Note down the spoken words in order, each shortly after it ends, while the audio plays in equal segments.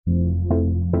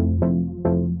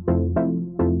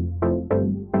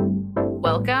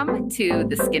Welcome to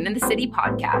the Skin in the City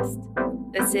podcast.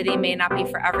 The city may not be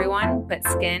for everyone, but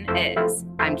skin is.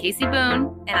 I'm Casey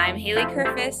Boone. And I'm Haley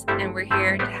Kerfis, and we're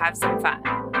here to have some fun.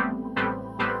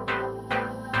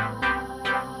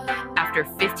 After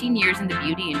 15 years in the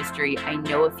beauty industry, I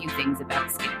know a few things about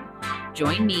skin.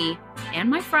 Join me and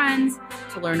my friends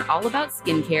to learn all about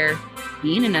skincare,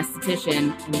 being an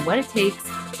esthetician, and what it takes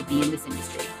to be in this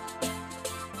industry.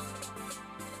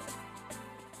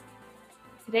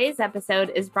 Today's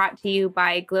episode is brought to you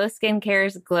by Glow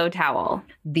Skincare's Glow Towel.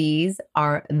 These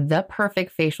are the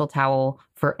perfect facial towel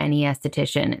for any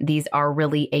esthetician. These are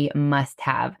really a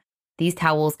must-have. These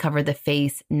towels cover the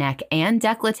face, neck, and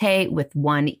décolleté with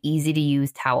one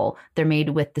easy-to-use towel. They're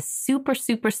made with the super,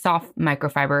 super soft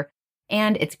microfiber,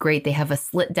 and it's great. They have a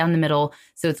slit down the middle,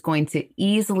 so it's going to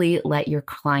easily let your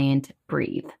client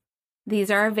breathe.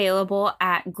 These are available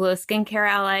at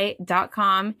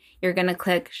glowskincarela.com. You're going to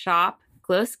click Shop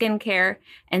Glow Skincare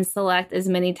and select as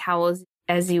many towels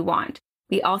as you want.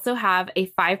 We also have a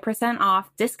 5% off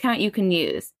discount you can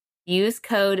use. Use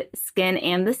code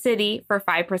SKINANDTHECITY for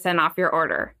 5% off your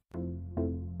order.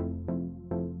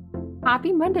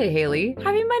 Happy Monday, Haley.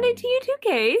 Happy Monday to you too,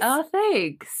 Case. Oh,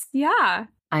 thanks. Yeah.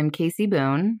 I'm Casey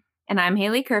Boone. And I'm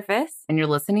Haley Kerfis. And you're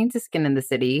listening to Skin in the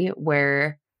City,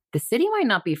 where the city might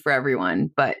not be for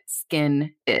everyone, but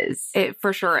skin is. It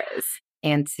for sure is.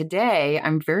 And today,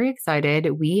 I'm very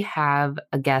excited. We have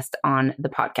a guest on the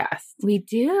podcast. We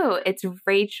do. It's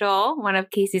Rachel, one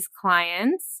of Casey's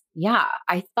clients. Yeah,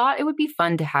 I thought it would be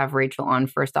fun to have Rachel on,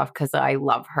 first off, because I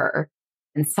love her.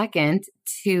 And second,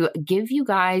 to give you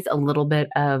guys a little bit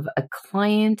of a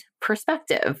client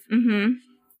perspective.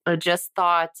 I just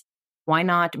thought, why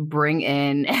not bring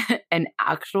in an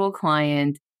actual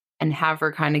client and have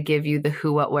her kind of give you the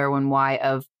who, what, where, when, why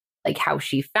of like how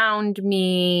she found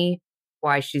me,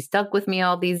 why she stuck with me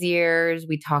all these years.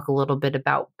 We talk a little bit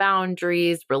about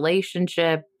boundaries,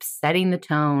 relationships, setting the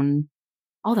tone,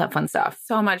 all that fun stuff.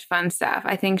 So much fun stuff.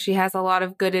 I think she has a lot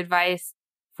of good advice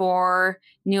for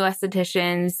new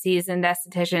estheticians, seasoned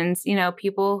estheticians, you know,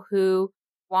 people who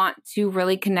want to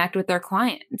really connect with their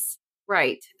clients.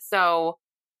 Right. So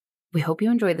we hope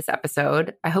you enjoy this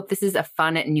episode. I hope this is a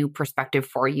fun new perspective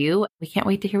for you. We can't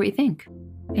wait to hear what you think.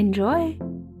 Enjoy.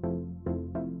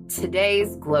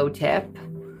 Today's glow tip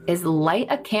is light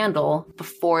a candle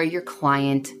before your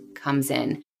client comes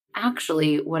in.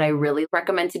 Actually, what I really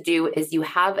recommend to do is you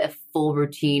have a full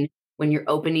routine when you're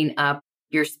opening up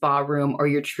your spa room or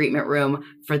your treatment room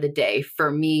for the day.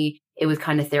 For me, it was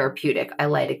kind of therapeutic. I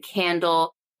light a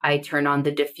candle, I turn on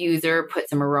the diffuser, put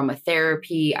some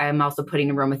aromatherapy. I am also putting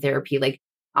aromatherapy like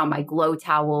on my glow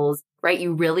towels, right?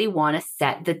 You really want to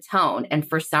set the tone. And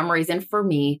for some reason, for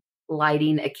me,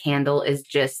 lighting a candle is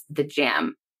just the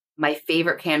jam. My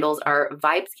favorite candles are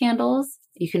Vibes candles.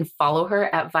 You can follow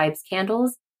her at Vibes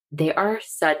Candles. They are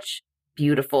such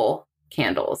beautiful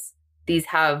candles. These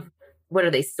have, what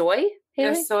are they, soy?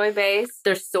 They're soy based.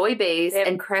 They're soy based. They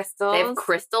have crystals. They have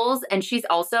crystals. And she's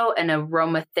also an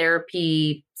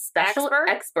aromatherapy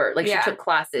expert. Like she took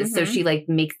classes. So she like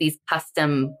makes these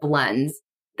custom blends.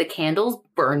 The candles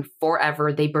burn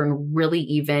forever. They burn really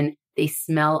even. They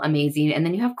smell amazing. And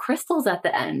then you have crystals at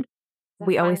the end.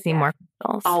 We always need more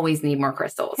crystals. Always need more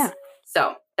crystals. Yeah.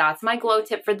 So that's my glow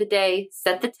tip for the day.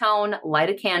 Set the tone, light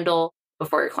a candle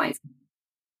before your clients.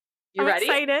 You ready?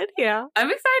 I'm excited. Yeah. I'm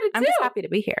excited too. I'm just happy to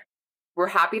be here. We're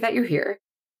happy that you're here.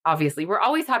 Obviously, we're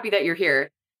always happy that you're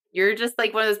here. You're just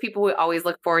like one of those people we always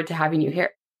look forward to having you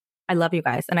here. I love you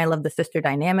guys. And I love the sister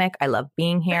dynamic. I love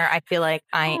being here. I feel like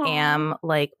I am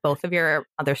like both of your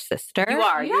other sister. You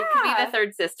are. Yeah. You could be the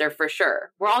third sister for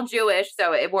sure. We're all Jewish,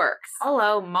 so it works.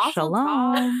 Hello, Mazel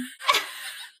Shalom.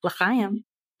 L'chaim.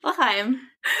 L'chaim.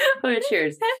 Oh,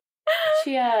 cheers.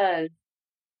 Cheers.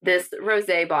 This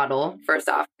rosé bottle, first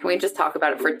off, can we just talk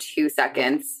about it for 2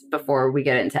 seconds before we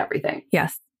get into everything?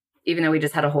 Yes. Even though we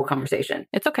just had a whole conversation.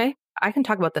 It's okay. I can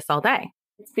talk about this all day.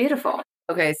 It's beautiful.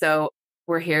 Okay, so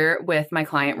we're here with my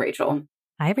client, Rachel.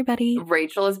 Hi, everybody.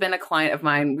 Rachel has been a client of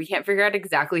mine. We can't figure out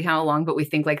exactly how long, but we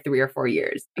think like 3 or 4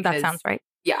 years. That sounds right.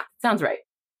 Yeah, sounds right.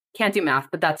 Can't do math,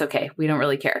 but that's okay. We don't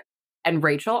really care. And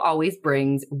Rachel always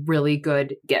brings really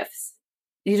good gifts.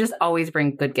 You just always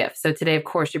bring good gifts. So today, of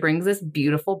course, she brings this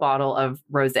beautiful bottle of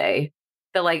rosé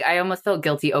that like I almost felt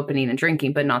guilty opening and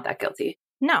drinking, but not that guilty.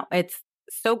 No, it's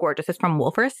so gorgeous. It's from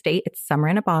Wolfer Estate. It's summer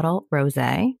in a bottle,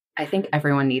 rosé. I think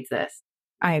everyone needs this.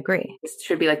 I agree. This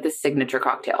should be like the signature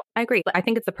cocktail. I agree. I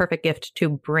think it's the perfect gift to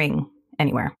bring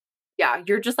anywhere. Yeah,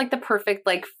 you're just like the perfect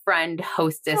like friend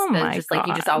hostess Oh that's my just like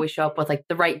you just God. always show up with like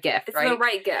the right gift, It's right? the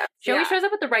right gift. She always shows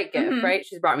up with the right gift, Mhm. right?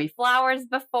 She's brought me flowers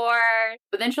before,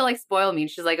 but then she'll like spoil me. And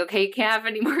she's like, okay, you can't have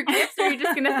any more gifts, or you're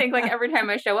just gonna think like every time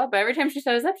I show up. But every time she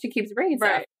shows up, she keeps bringing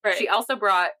stuff. Right. She also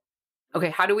brought. Okay,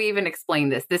 how do we even explain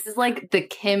this? This is like the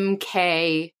Kim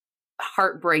K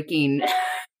heartbreaking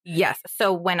Yes.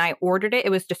 So when I ordered it, it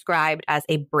was described as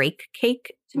a break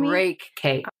cake to me. break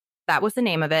cake. That was the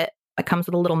name of it. It comes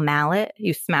with a little mallet.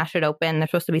 You smash it open.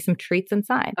 There's supposed to be some treats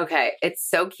inside. Okay, it's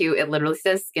so cute. It literally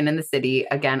says Skin in the City.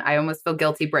 Again, I almost feel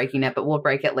guilty breaking it, but we'll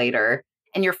break it later.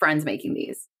 And your friend's making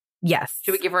these. Yes.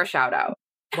 Should we give her a shout out?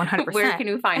 100%. Where can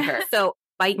we find her? So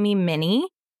Bite Me Mini,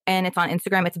 and it's on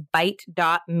Instagram. It's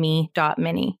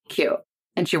bite.me.mini. Cute.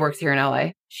 And she works here in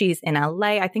LA. She's in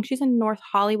LA. I think she's in North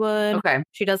Hollywood. Okay.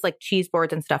 She does like cheese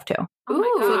boards and stuff too. Oh my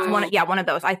Ooh. gosh. So it's one of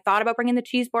those. I thought about bringing the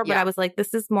cheese board, but Yeah. I was like,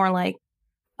 this is more like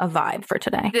a vibe for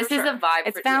today. This For is sure. a vibe.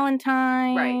 It's for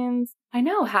Valentine's. I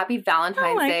know. Happy Valentine's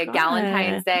Oh my Day. God.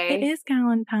 Galentine's Day. It is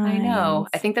Galentine's. I know.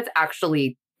 I think that's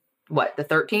actually what, the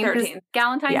 13th? is 13th.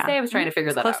 Galentine's Yeah. Day? I was trying to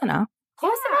figure that Close out. enough.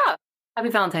 Close enough. Happy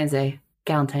Valentine's Day.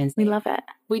 Galentine's Day. We love it.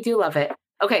 We do love it.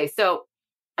 Okay, so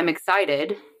I'm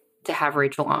excited to have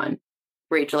Rachel on.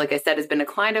 Rachel, like I said, has been a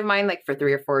client of mine like for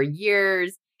 3 or 4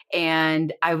 years.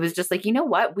 And I was just like, you know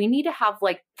what? We need to have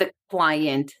like the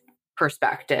client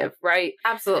perspective, right?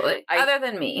 Absolutely. Other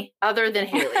than me. Other than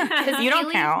Haley. 'Cause You don't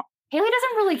Haley- count. Haley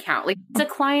doesn't really count. Like, it's a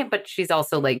client, but she's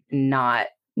also like not.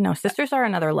 No, sisters are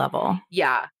another level.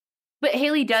 Yeah. But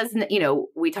Haley does, you know,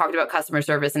 we talked about customer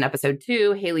service in episode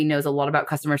 2. Haley knows a lot about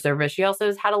customer service. She also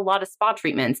has had a lot of spa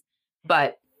treatments.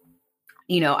 But,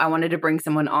 you know, I wanted to bring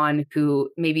someone on who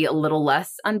maybe a little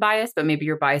less unbiased, but maybe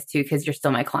you're biased too because you're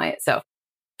still my client. So,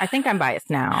 I think I'm biased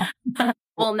now.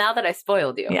 well, now that I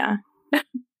spoiled you. Yeah.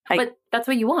 But that's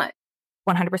what you want.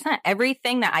 100%.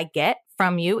 Everything that I get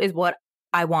from you is what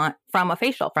I want from a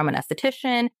facial, from an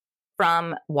esthetician,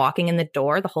 from walking in the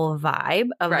door, the whole vibe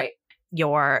of Right.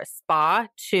 your spa,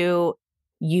 to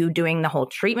you doing the whole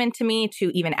treatment to me,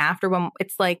 to even after, when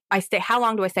it's like I stay. How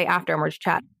long do I stay after? And we're just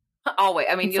chatting. Always.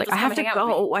 I mean, It's you'll like, just I come have to hang out with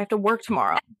me. go. I have to work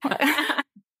tomorrow.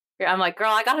 I'm like, girl,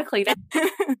 I got to clean up.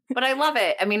 But I love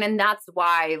it. I mean, and that's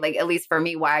why, like, at least for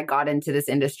me, why I got into this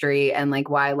industry and like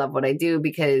why I love what I do,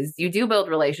 because you do build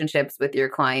relationships with your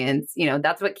clients. You know,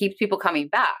 that's what keeps people coming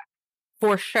back.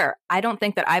 For sure. I don't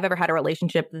think that I've ever had a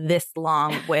relationship this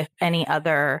long with any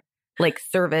other like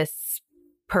service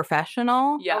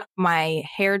professional. Yeah. My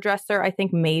hairdresser, I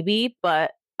think maybe,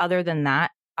 but other than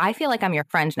that, I feel like I'm your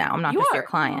friend now. I'm not You just are. your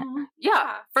client.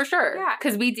 Yeah, for sure. Yeah.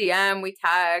 Because we DM, we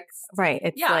text. Right.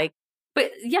 It's Yeah. like,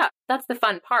 But yeah, that's the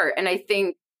fun part. And I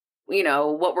think, you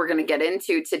know, what we're going to get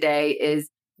into today is,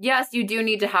 yes, you do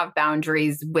need to have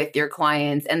boundaries with your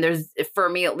clients. And there's, for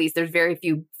me at least, there's very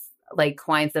few like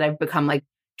clients that I've become like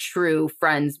true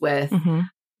friends with, mhm.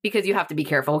 because you have to be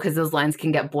careful because those lines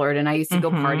can get blurred. And I used to go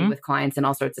party Mhm. with clients and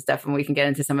all sorts of stuff. And we can get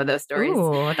into some of those stories.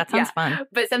 Ooh, that sounds fun.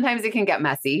 But sometimes it can get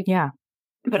messy. Yeah.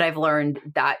 But I've learned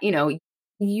that, you know,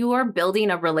 you are building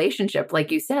a relationship.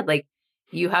 Like you said, like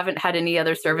you haven't had any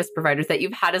other service providers that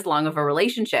you've had as long of a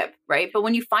relationship, right? But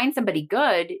when you find somebody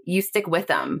good, you stick with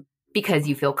them because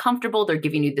you feel comfortable. They're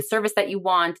giving you the service that you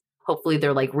want. Hopefully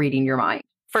they're like reading your mind.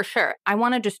 For sure. I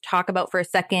want to just talk about for a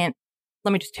second.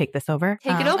 Let me just take this over.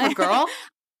 Take it over, girl.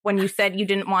 When you said you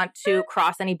didn't want to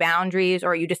cross any boundaries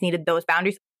or you just needed those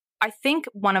boundaries, I think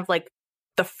one of like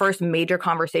the first major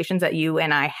conversations that you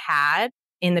and I had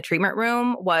in the treatment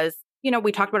room was, you know,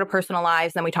 we talked about our personal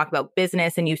lives, then we talked about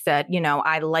business, and you said, you know,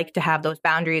 I like to have those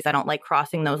boundaries. I don't like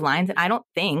crossing those lines. And I don't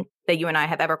think that you and I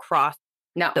have ever crossed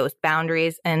those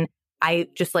boundaries. And I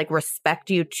just like respect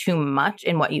you too much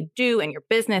in what you do and your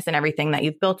business and everything that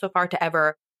you've built so far to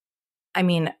ever. I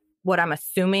mean, what I'm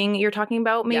assuming you're talking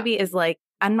about maybe is like,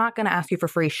 I'm not going to ask you for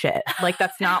free shit. Like,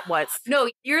 that's not what's. No,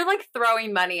 you're like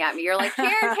throwing money at me. You're like,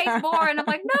 here, take more. And I'm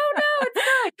like, no, it's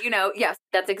good. You know, yes,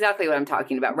 that's exactly what I'm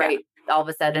talking about, right? Yeah. All of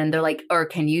a sudden they're like, or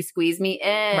can you squeeze me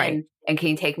in? Right. And can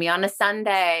you take me on a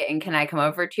Sunday? And can I come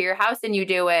over to your house and you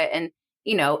do it? And,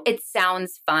 you know, it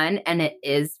sounds fun and it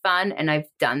is fun. And I've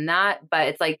done that. But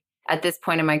it's like at this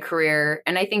point in my career,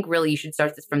 and I think really you should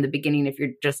start this from the beginning if you're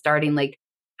just starting, like,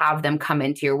 have them come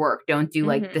into your work. Don't do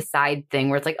like the side thing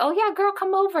where it's like, oh yeah, girl,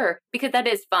 come over, because that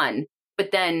is fun.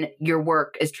 But then your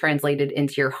work is translated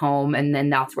into your home. And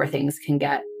then that's where things can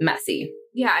get messy.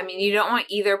 Yeah. I mean, you don't want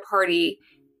either party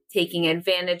taking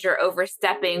advantage or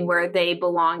overstepping where they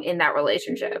belong in that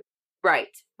relationship. Right.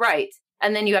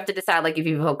 And then you have to decide, like, if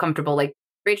you feel comfortable. Like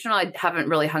Rachel and I haven't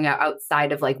really hung out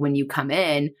outside of like when you come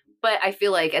in. But I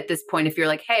feel like at this point, if you're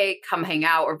like, hey, come hang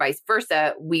out, or vice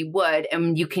versa, we would.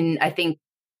 And you can, I think,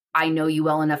 I know you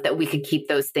well enough that we could keep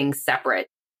those things separate.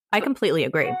 I completely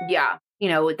agree. Yeah.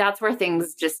 That's where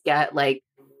things just get like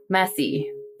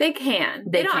messy. They can.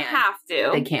 They don't have to.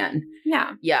 They can.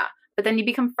 Yeah. Yeah. But then you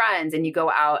become friends and you go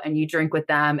out and you drink with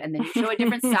them and then you show a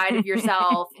different side of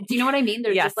yourself. Do you know what I mean?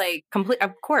 They're just like,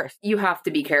 of course. You have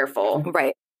to be careful.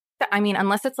 Right. I mean,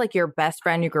 unless it's like your best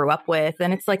friend you grew up with,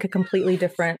 then it's like a completely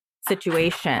different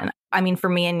situation. I mean, for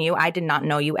me and you, I did not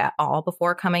know you at all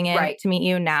before coming in to meet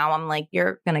you. Now I'm like,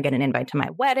 you're going to get an invite to my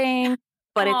wedding.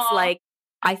 But it's like,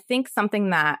 I think something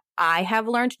that I have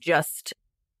learned just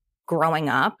growing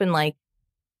up and like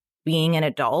being an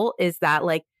adult is that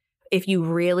like, if you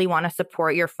really want to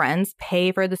support your friends,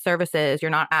 pay for the services. You're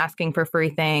not asking for free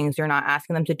things. You're not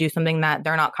asking them to do something that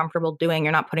they're not comfortable doing.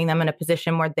 You're not putting them in a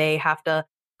position where they have to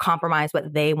compromise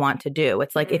what they want to do.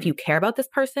 It's like, if you care about this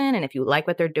person and if you like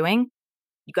what they're doing,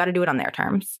 you got to do it on their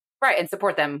terms. Right. And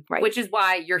support them. Right. Which is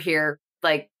why you're here.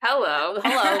 Like, hello.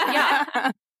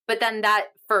 Yeah. But then that,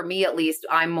 for me at least,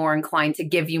 I'm more inclined to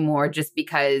give you more just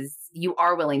because you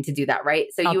are willing to do that, right?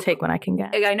 So I'll take what I can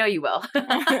get. I know you will.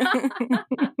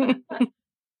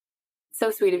 So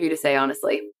sweet of you to say,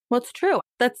 honestly. Well, it's true.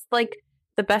 That's like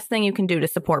the best thing you can do to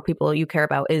support people you care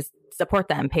about is support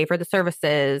them, pay for the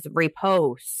services,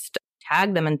 repost,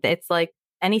 tag them. And it's like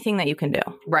anything that you can do.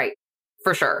 Right.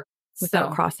 For sure.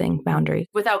 Without crossing boundaries.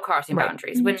 Without crossing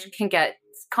boundaries, which can get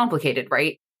complicated,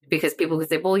 right? Because people can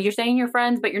say, well, you're saying you're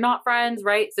friends, but you're not friends,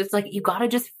 right? So it's like, you got to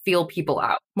just feel people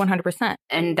out. 100%.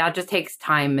 And that just takes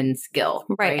time and skill.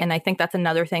 Right. And I think that's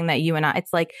another thing that you and I,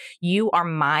 it's like, you are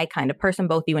my kind of person,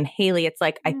 both you and Haley. It's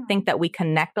like, I think that we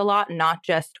connect a lot, not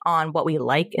just on what we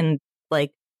like in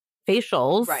like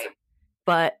facials, right,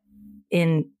 but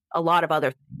in a lot of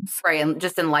other things. Right. And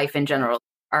just in life in general,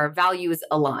 our values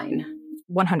align.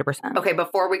 100%. Okay.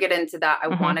 Before we get into that, I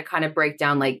want to kind of break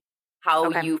down like how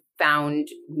you found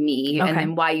me and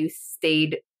then why you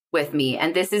stayed with me.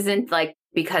 And this isn't like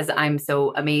because I'm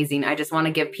so amazing. I just want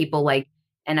to give people like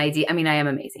an idea. I mean, I am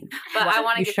amazing, but I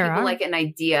want to give people like an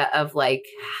idea of like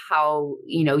how,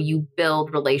 you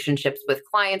build relationships with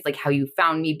clients, like how you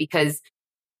found me, because,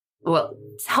 well,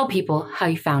 tell people how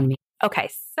you found me. Okay.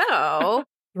 So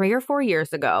 3 or 4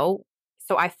 years ago,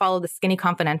 so I followed the Skinny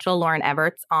Confidential, Lauren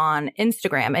Everts, on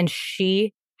Instagram, and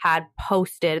she had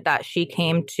posted that she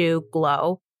came to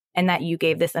Glow and that you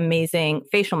gave this amazing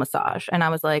facial massage. And I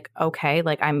was like, okay,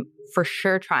 like I'm for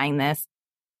sure trying this.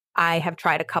 I have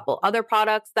tried a couple other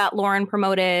products that Lauren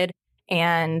promoted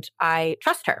and I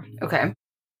trust her. Okay.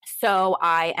 So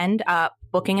I end up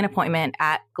booking an appointment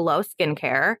at Glow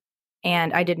Skincare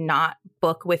and I did not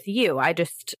book with you. I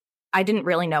didn't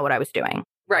really know what I was doing.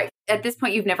 Right. At this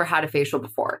point, you've never had a facial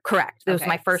before. Correct. It was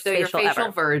my first facial you're facial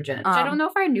ever. virgin. Which I don't know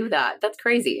if I knew that. That's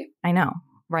crazy. I know.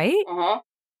 Right? Uh-huh.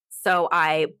 So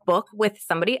I book with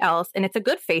somebody else and it's a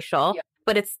good facial,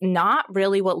 but it's not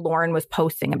really what Lauren was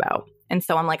posting about. And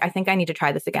so I'm like, I think I need to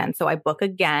try this again. So I book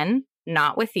again,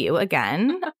 not with you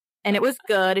again. And it was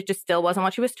good. It just still wasn't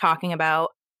what she was talking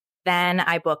about. Then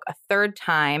I book a third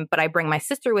time, but I bring my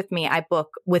sister with me. I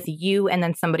book with you and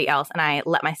then somebody else. And I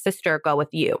let my sister go with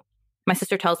you. My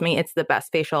sister tells me it's the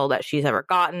best facial that she's ever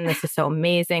gotten. This is so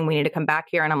amazing. We need to come back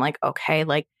here. And I'm like, okay,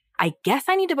 like, I guess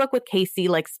I need to book with Casey,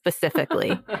 like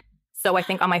specifically. So I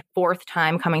think on my fourth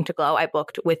time coming to Glow, I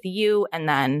booked with you and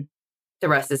then the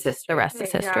rest is history. The rest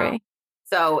is history.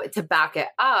 So to back it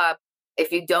up,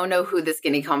 if you don't know who the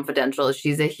Skinny Confidential is,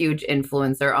 she's a huge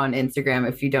influencer on Instagram.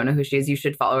 If you don't know who she is, you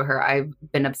should follow her. I've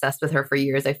been obsessed with her for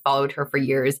years. I followed her for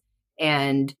years.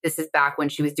 And this is back when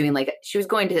she was doing she was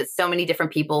going to so many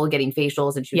different people getting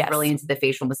facials and she was really into the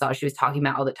facial massage she was talking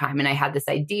about all the time. And I had this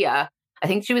idea. I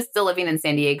think she was still living in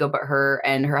San Diego, but her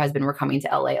and her husband were coming to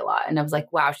LA a lot. And I was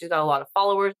like, wow, she's got a lot of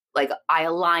followers. Like I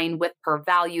align with her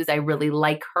values. I really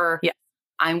like her. Yeah.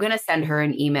 I'm going to send her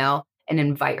an email and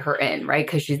invite her in, right?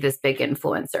 Because she's this big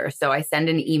influencer. So I send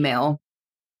an email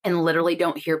and literally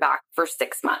don't hear back for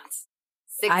 6 months.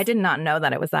 I did not know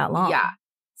that it was that long. Yeah.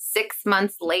 6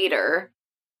 months later,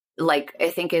 like I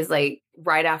think is like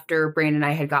right after Brandon and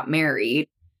I had got married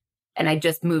and I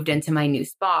just moved into my new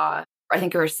spa. I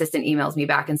think her assistant emails me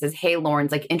back and says, hey,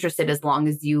 Lauren's like interested as long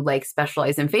as you like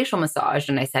specialize in facial massage.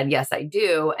 And I said, yes, I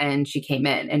do. And she came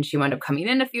in and she wound up coming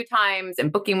in a few times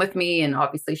and booking with me and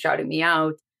obviously shouting me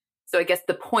out. So I guess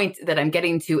the point that I'm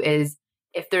getting to is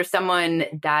if there's someone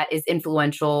that is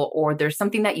influential or there's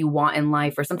something that you want in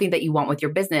life or something that you want with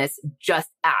your business, just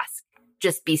ask.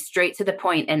 Just be straight to the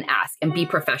point and ask and be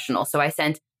professional. So I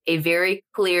sent a very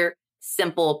clear,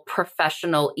 simple,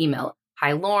 professional email.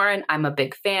 Hi, Lauren. I'm a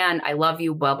big fan. I love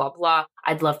you, blah, blah, blah.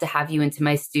 I'd love to have you into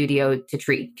my studio to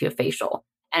treat you a facial.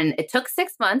 And it took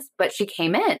 6 months, but she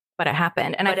came in. But it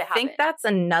happened. And I think that's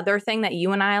another thing that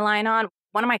you and I align on.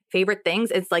 One of my favorite things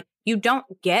is like, you don't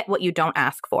get what you don't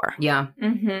ask for. Yeah.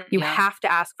 You have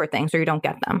to ask for things or you don't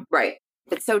get them. Right.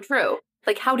 It's so true.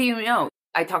 Like, how do you know?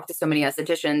 I talk to so many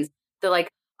estheticians. They're like,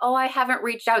 oh, I haven't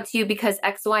reached out to you because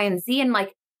X, Y, and Z. And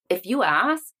like, if you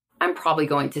ask, I'm probably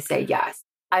going to say yes.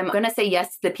 I'm going to say yes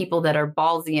to the people that are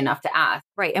ballsy enough to ask.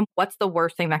 Right. And what's the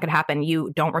worst thing that could happen?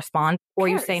 You don't respond or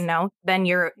you say no, then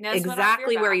you're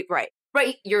exactly where you, right.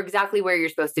 Right. You're exactly where you're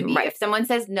supposed to be. Right. If someone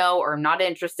says no or I'm not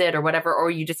interested or whatever, or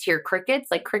you just hear crickets,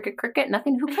 like cricket,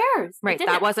 nothing, who cares? Right.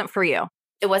 That wasn't for you.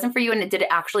 It wasn't for you. And did it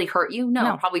actually hurt you?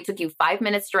 No. It probably took you 5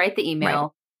 minutes to write the email. Right.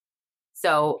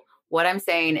 So what I'm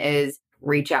saying is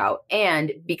reach out.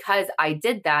 And because I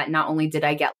did that, not only did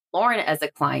I get Lauren as a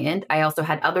client, I also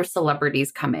had other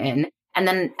celebrities come in. And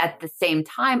then at the same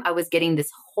time, I was getting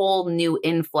this whole new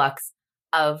influx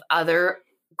of other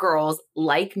girls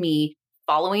like me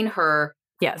following her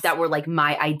that were like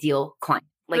my ideal client.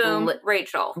 Like Boom,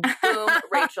 Rachel. Boom,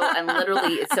 Rachel. And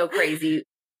literally, it's so crazy.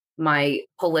 My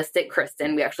holistic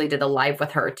Kristen, we actually did a live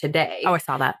with her today. Oh, I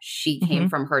saw that. She came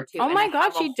from her too. Oh my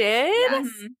God, she did? Yes.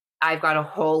 I've got a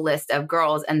whole list of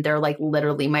girls and they're like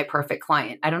literally my perfect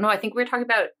client. I don't know. I think we were talking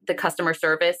about the customer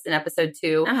service in episode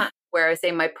 2, where I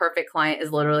say my perfect client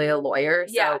is literally a lawyer.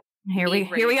 Yeah. So here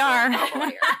we are.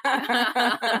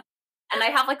 And I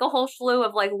have like a whole slew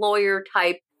of like lawyer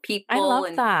type people. I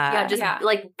love that. Yeah, just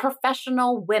like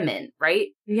professional women, right?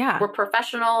 Yeah. We're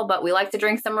professional, but we like to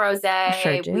drink some rosé.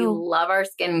 Sure do. We love our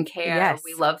skincare. Yes.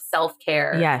 We love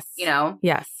self-care. Yes. You know?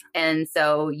 Yes. And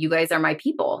so you guys are my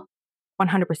people.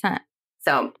 100%.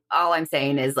 So all I'm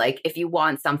saying is like, if you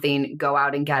want something, go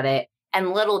out and get it.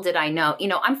 And little did I know,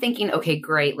 I'm thinking, okay,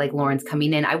 great. Like Lauren's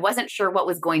coming in. I wasn't sure what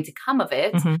was going to come of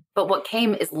it, but what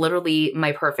came is literally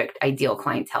my perfect ideal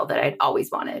clientele that I'd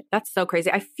always wanted. That's so crazy.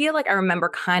 I feel like I remember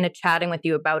kind of chatting with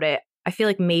you about it. I feel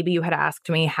like maybe you had asked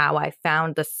me how I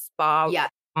found the spa,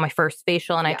 my first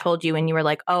facial. And I told you, and you were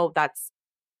like, oh, that's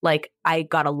like, I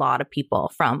got a lot of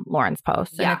people from Lauren's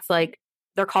posts. And it's like,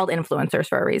 they're called influencers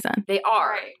for a reason. They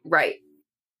are. Right.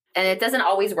 And it doesn't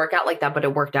always work out like that, but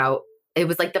it worked out. It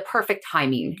was like the perfect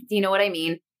timing. Do you know what I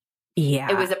mean?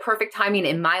 Yeah. It was a perfect timing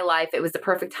in my life. It was the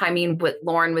perfect timing what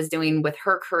Lauren was doing with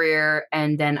her career.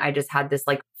 And then I just had this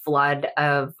like flood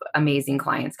of amazing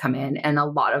clients come in and a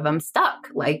lot of them stuck.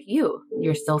 Like you're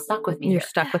still stuck with me. You're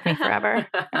stuck with me forever.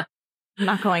 I'm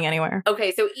not going anywhere.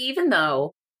 Okay. So even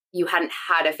though you hadn't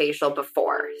had a facial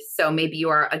before, so maybe you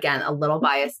are, again, a little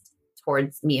biased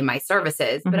towards me and my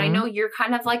services, but I know you're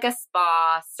kind of like a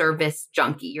spa service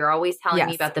junkie. You're always telling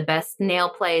me about the best nail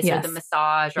place or the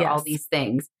massage or all these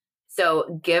things.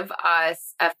 So give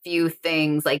us a few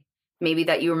things like maybe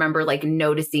that you remember like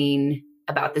noticing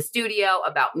about the studio,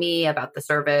 about me, about the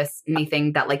service,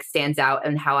 anything that like stands out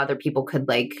and how other people could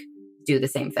like do the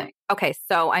same thing. Okay.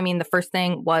 So, I mean, the first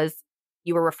thing was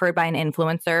you were referred by an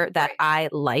influencer that I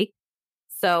like.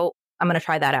 So I'm going to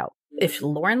try that out. If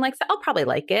Lauren likes it, I'll probably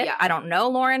like it. Yeah. I don't know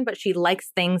Lauren, but she likes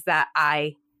things that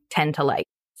I tend to like.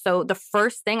 So the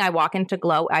first thing I walk into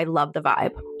Glow, I love the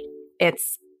vibe.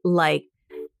 It's like,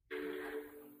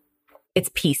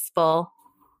 it's peaceful.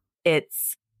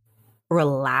 It's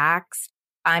relaxed.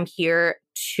 I'm here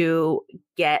to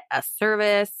get a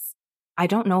service. I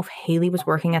don't know if Haley was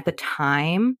working at the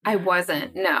time. I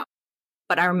wasn't, no.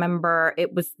 But I remember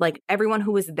it was like everyone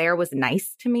who was there was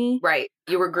nice to me. Right.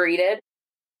 You were greeted.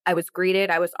 I was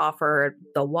greeted. I was offered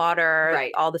the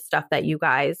water, all the stuff that you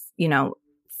guys,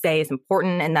 say is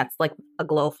important. And that's like a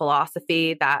Glow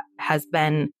philosophy that has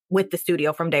been with the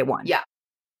studio from day one. Yeah.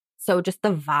 So just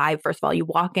the vibe, first of all, you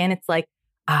walk in, it's like,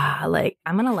 I'm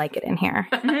going to like it in here.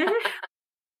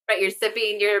 Right. You're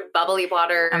sipping your bubbly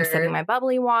water. I'm sipping my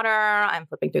bubbly water. I'm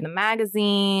flipping through the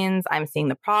magazines. I'm seeing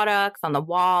the products on the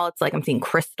wall. It's like I'm seeing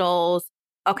crystals.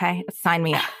 Okay. Sign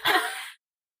me up.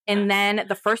 And then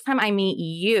the first time I meet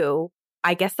you,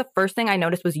 I guess the first thing I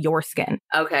noticed was your skin.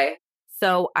 Okay.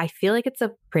 So I feel like it's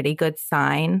a pretty good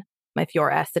sign if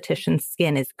your esthetician's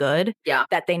skin is good,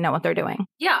 that they know what they're doing.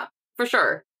 Yeah, for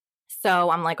sure. So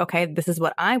I'm like, okay, this is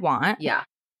what I want. Yeah.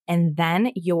 And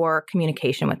then your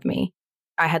communication with me.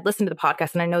 I had listened to the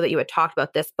podcast and I know that you had talked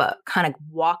about this, but kind of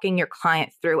walking your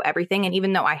client through everything. And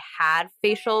even though I had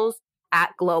facials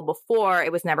at Glow before,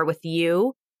 it was never with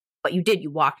you. But you did. You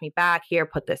walked me back here,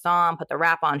 put this on, put the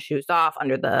wrap on, shoes off,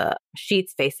 under the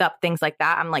sheets, face up, things like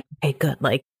that. I'm like, okay, good.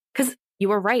 Like, because you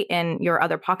were right in your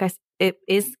other podcast. It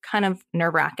is kind of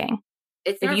nerve wracking.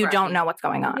 If you don't know what's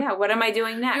going on. Yeah. What am I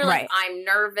doing next? You're like, I'm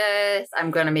nervous.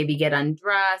 I'm going to maybe get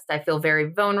undressed. I feel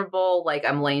very vulnerable. Like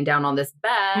I'm laying down on this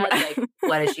bed. Like,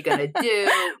 what is she going to do?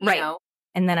 You know?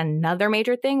 And then another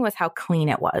major thing was how clean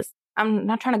it was. I'm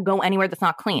not trying to go anywhere that's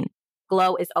not clean.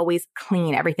 Glow is always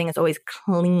clean. Everything is always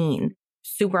clean.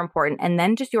 Super important. And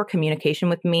then just your communication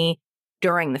with me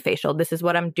during the facial. This is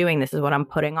what I'm doing. This is what I'm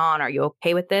putting on. Are you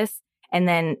okay with this? And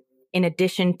then in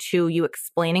addition to you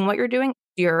explaining what you're doing,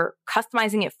 you're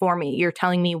customizing it for me. You're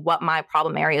telling me what my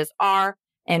problem areas are,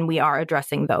 and we are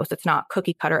addressing those. It's not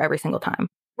cookie cutter every single time.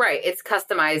 Right. It's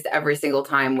customized every single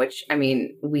time, which I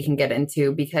mean, we can get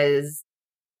into because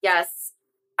yes,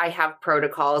 I have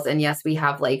protocols and yes, we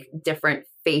have like different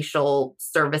facial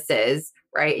services,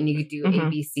 right? And you could do A,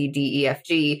 B, C, D, E, F,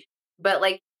 G, but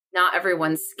like not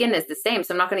everyone's skin is the same.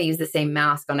 So I'm not going to use the same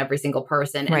mask on every single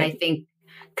person. Right. And I think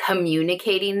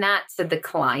communicating that to the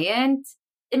client,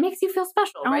 it makes you feel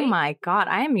special, right? Oh my God.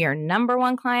 I am your number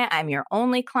one client. I'm your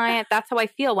only client. That's how I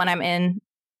feel when I'm in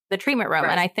the treatment room.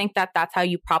 Right. And I think that that's how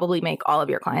you probably make all of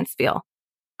your clients feel.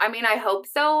 I mean, I hope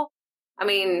so. I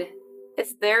mean,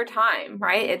 It's their time,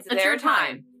 right? It's their your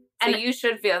time. So And- you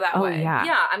should feel that Oh, way. yeah.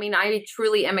 yeah, I mean, I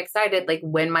truly am excited like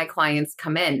when my clients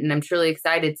come in and I'm truly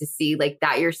excited to see like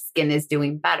that your skin is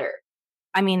doing better.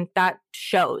 I mean, that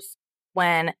shows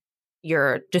when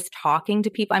you're just talking to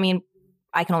people. I mean,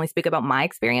 I can only speak about my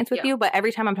experience with Yeah. you, but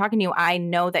every time I'm talking to you, I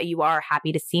know that you are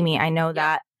happy to see me. I know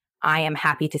that I am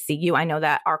happy to see you. I know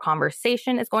that our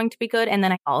conversation is going to be good. And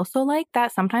then I also like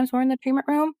that sometimes we're in the treatment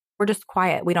room, we're just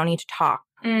quiet. We don't need to talk.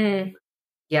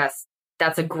 Yes,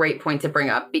 that's a great point to bring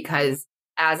up because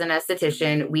as an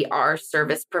esthetician, we are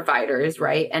service providers,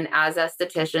 right? And as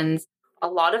estheticians, a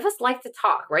lot of us like to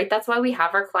talk, right? That's why we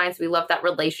have our clients. We love that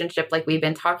relationship like we've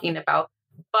been talking about,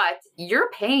 but you're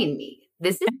paying me.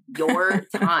 This is your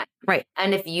time. Right.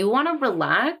 And if you want to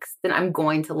relax, then I'm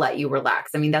going to let you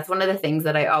relax. I mean, that's one of the things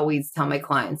that I always tell my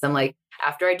clients. I'm like,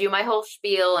 after I do my whole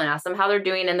spiel and ask them how they're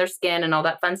doing in their skin and all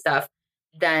that fun stuff,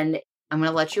 then I'm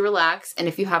going to let you relax. And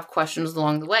if you have questions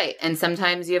along the way, and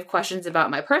sometimes you have questions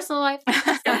about my personal life,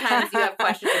 sometimes you have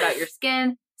questions about your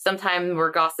skin, sometimes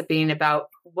we're gossiping about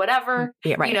whatever,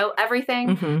 you know,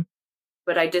 everything.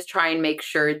 But I just try and make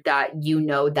sure that you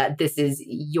know that this is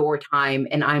your time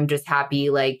and I'm just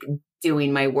happy like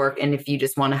doing my work. And if you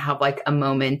just want to have like a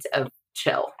moment of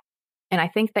chill. And I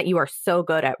think that you are so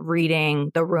good at reading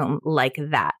the room like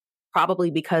that. Probably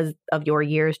because of your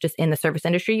years just in the service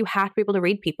industry, you have to be able to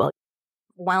read people.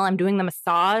 While I'm doing the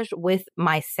massage with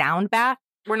my sound bath,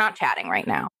 we're not chatting right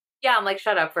now. Yeah, I'm like,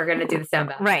 shut up. We're going to do the sound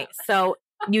bath. Right. So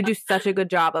you do such a good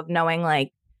job of knowing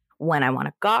like when I want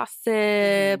to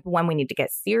gossip, when we need to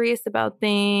get serious about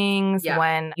things,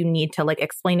 when you need to like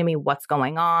explain to me what's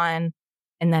going on.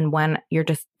 And then when you're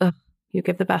just, you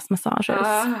give the best massages.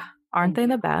 Aren't they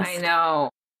the best? I know.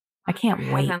 I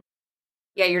can't wait.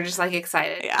 Yeah, you're just like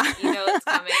excited. Yeah. You know it's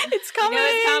coming. It's coming. You know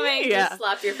it's coming. Yeah. Just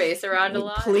slap your face around a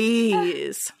lot.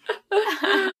 Please.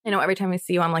 You know, every time I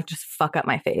see you, I'm like, just fuck up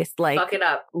my face. Like, Fuck it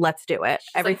up. let's do it.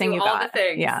 Just, Everything like, do you all got. the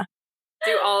things. Yeah.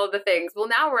 Do all of the things. Well,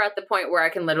 now we're at the point where I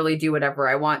can literally do whatever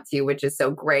I want to, which is so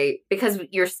great because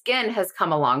your skin has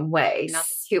come a long way. Not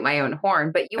to toot my own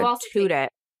horn, but you also toot it.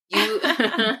 You,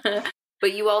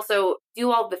 but you also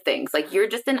do all the things. Like you're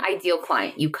just an ideal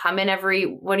client. You come in every.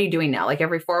 What are you doing now? Like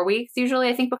every 4 weeks, usually.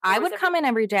 I think before I would come in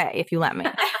every day if you let me.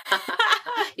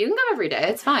 You can come every day.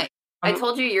 It's fine. I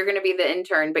told you you're going to be the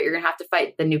intern, but you're going to have to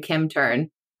fight the new Kim turn.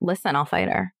 Listen, I'll fight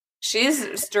her.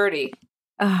 She's sturdy.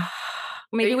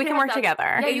 Maybe we can work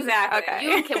together. Yeah, exactly. Okay.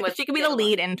 You and Kim she could be the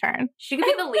lead intern. She could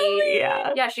be the lead.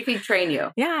 Yeah. Yeah, she could train you.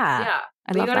 Yeah. Yeah.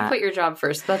 I But you love got to that. quit your job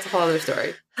first. That's a whole other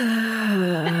story.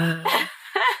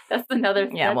 That's another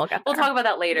thing. Yeah, we'll get We'll there. talk about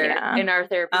that later in our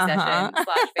therapy session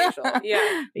 / facial.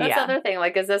 Yeah. That's the other thing.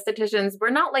 Like as estheticians, we're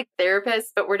not like therapists,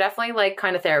 but we're definitely like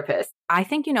kind of therapists. I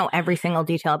think you know every single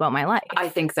detail about my life. I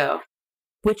think so.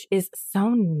 Which is so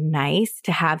nice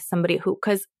to have somebody who,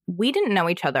 because we didn't know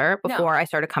each other before I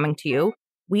started coming to you.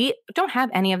 We don't have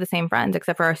any of the same friends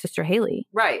except for our sister Haley.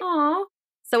 Right. Aw.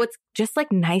 So it's just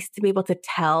like nice to be able to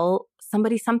tell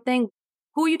somebody something.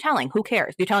 Who are you telling? Who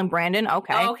cares? You're telling Brandon?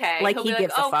 Okay. Okay. Like He'll he be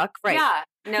gives a fuck. Right. Yeah.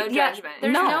 No judgment.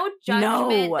 There's no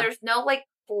judgment. No. There's no like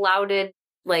clouded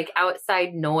like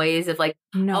outside noise of like,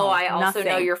 No. oh, I also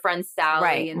know nothing. your friend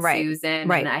Sally and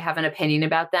Susan and I have an opinion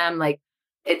about them. Like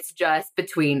it's just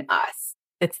between us.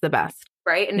 It's the best.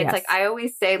 Right. And it's like, I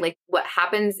always say like what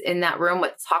happens in that room,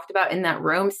 what's talked about in that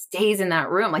room stays in that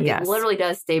room. Like it literally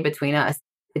does stay between us.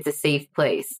 It's a safe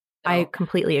place. So I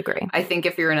completely agree. I think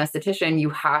if you're an esthetician,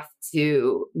 you have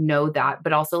to know that,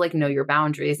 but also like know your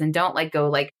boundaries and don't like go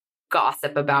like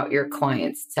gossip about your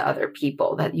clients to other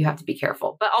people that you have to be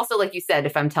careful. But also, like you said,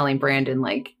 if I'm telling Brandon,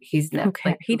 like he's not,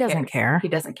 Okay. He doesn't care. He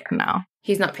doesn't care. No.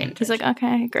 He's not paying attention. He's like,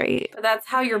 okay, great. But that's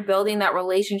how you're building that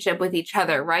relationship with each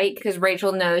other, right? Because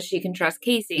Rachel knows she can trust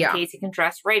Casey, and Casey can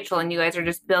trust Rachel, and you guys are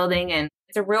just building, and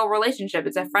it's a real relationship.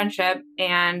 It's a friendship,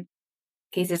 and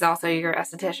Casey's also your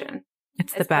esthetician.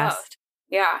 It's the best. Both.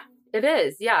 Yeah. It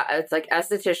is. Yeah. It's like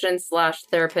esthetician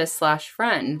 / therapist /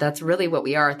 friend. That's really what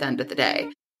we are at the end of the day.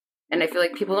 And I feel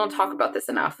like people don't talk about this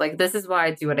enough. Like, this is why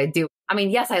I do what I do. I mean,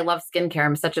 yes, I love skincare.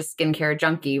 I'm such a skincare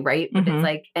junkie, right? But it's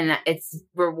like, and it's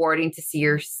rewarding to see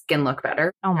your skin look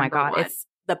better. Oh my God. It's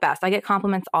the best. I get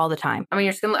compliments all the time. I mean,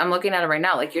 your skin, I'm looking at it right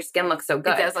now. Like, your skin looks so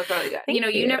good. It does look really good. You know,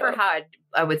 you never had,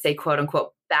 I would say, quote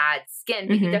unquote, bad skin,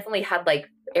 but you definitely had like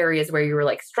areas where you were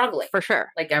like struggling. For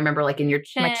sure. Like, I remember like in your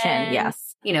chin. My chin,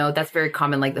 yes. You know, that's very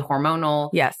common, like the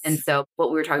hormonal. Yes. And so what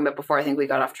we were talking about before, I think we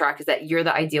got off track, is that you're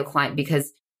the ideal client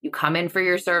because you come in for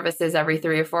your services every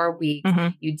 3 or 4 weeks.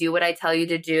 You do what I tell you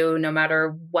to do, no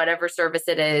matter whatever service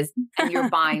it is, and you're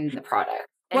buying the product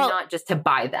and not just to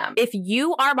buy them. If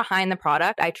you are behind the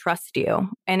product, I trust you.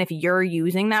 And if you're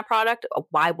using that product,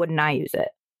 why wouldn't I use it?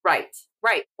 Right.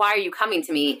 Right. Why are you coming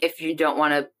to me if you don't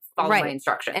want to follow my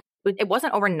instruction? And it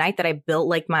wasn't overnight that I built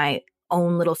like my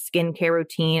own little skincare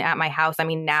routine at my house. I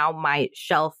mean, now my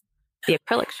shelf, the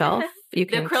acrylic shelf, you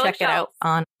can check it out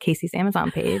on Casey's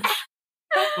Amazon page.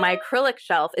 My acrylic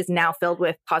shelf is now filled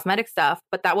with cosmetic stuff,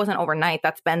 but that wasn't overnight.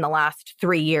 That's been the last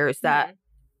 3 years that,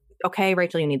 okay,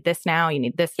 Rachel, you need this now. You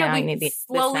need this now. You need this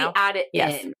now. Slowly add it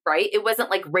in, right? It wasn't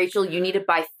like, Rachel, you need to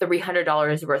buy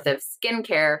 $300 worth of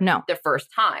skincare the first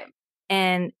time.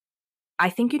 And I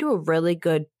think you do a really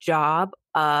good job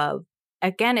of,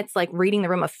 again, it's like reading the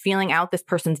room, of feeling out this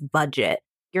person's budget.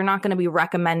 You're not going to be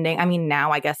recommending, I mean,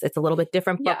 now I guess it's a little bit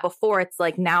different, but before it's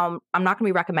like, now I'm not going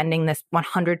to be recommending this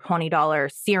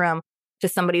 $120 serum to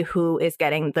somebody who is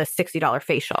getting the $60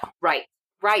 facial. Right.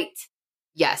 Right.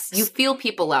 Yes. You feel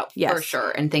people out for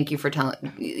sure. And thank you for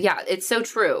telling. Yeah, it's so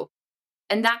true.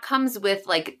 And that comes with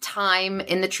like time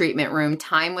in the treatment room,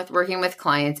 time with working with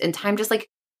clients, and time just like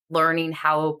learning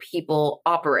how people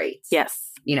operate. Yes.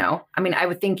 You know, I mean, I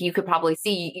would think you could probably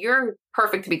see you're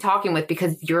perfect to be talking with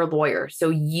because you're a lawyer. So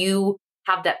you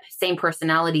have that same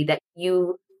personality that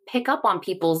you pick up on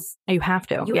people's. You have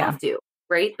to. You have to.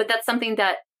 Right. But that's something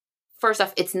that, first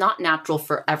off, it's not natural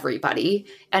for everybody.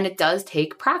 And it does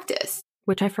take practice.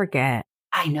 Which I forget.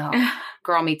 I know.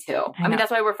 Girl, me too. I mean,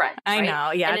 that's why we're friends. I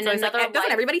know. Yeah. And in another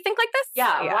doesn't everybody think like this?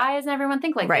 Yeah. Why doesn't everyone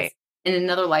think like this? In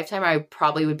another lifetime, I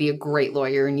probably would be a great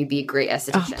lawyer and you'd be a great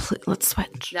esthetician. Oh, please, let's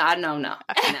switch. No.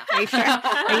 Okay, no. Are you sure?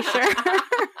 Are you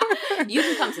sure? You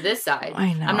can come to this side.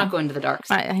 I know. I'm not going to the dark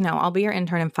side. I know. I'll be your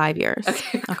intern in 5 years.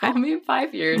 Okay. Call me in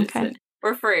 5 years. Okay.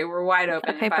 We're free. We're wide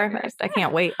open. Okay, perfect. I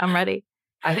can't wait. I'm ready.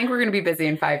 I think we're going to be busy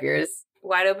in 5 years.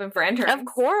 Wide open for interns. Of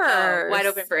course. Wide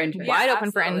open for interns. Wide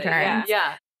open for interns.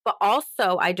 Yeah. But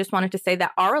also, I just wanted to say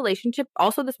that our relationship,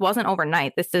 also, this wasn't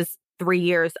overnight. This is 3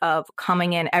 years of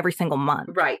coming in every single month.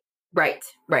 Right.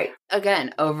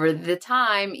 Again, over the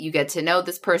time, you get to know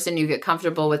this person, you get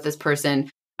comfortable with this person.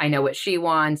 I know what she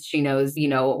wants. She knows, you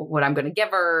know, what I'm going to give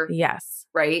her. Yes.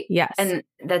 Right? Yes. And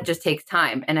that just takes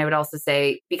time. And I would also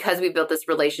say, because we built this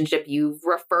relationship, you've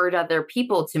referred other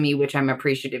people to me, which I'm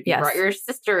appreciative. You brought your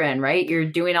sister in, right? You're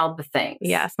doing all the things.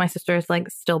 Yes. My sister is like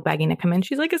still begging to come in.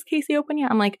 She's like, is Casey open yet?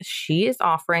 I'm like, she is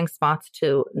offering spots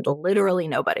to literally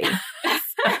nobody.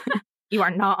 You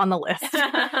are not on the list.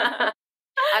 I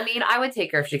mean, I would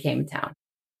take her if she came to town.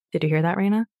 Did you hear that,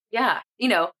 Raina? Yeah. You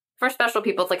know, for special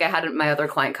people, it's like I had my other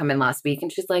client come in last week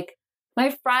and she's like,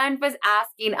 my friend was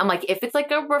asking. I'm like, if it's like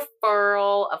a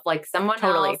referral of like someone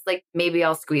else, like maybe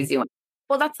I'll squeeze you in.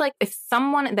 Well, that's like if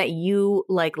someone that you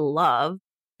like love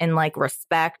and like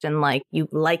respect and like you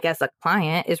like as a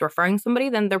client is referring somebody,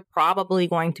 then they're probably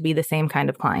going to be the same kind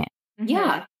of client.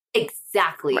 Yeah,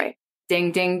 exactly. Right.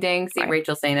 Ding, ding, ding. See,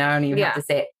 Rachel saying I don't even have to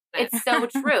say it. It's so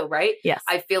true, right? Yes.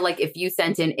 I feel like if you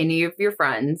sent in any of your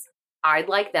friends, I'd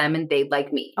like them and they'd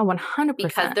like me. Oh, 100%.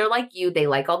 Because they're like you. They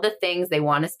like all the things. They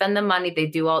want to spend the money. They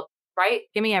do all, right?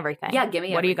 Give me everything. Yeah, give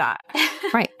me what everything. do you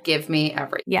got? Right. Give me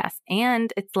everything. Yes.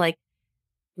 And it's like,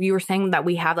 you were saying that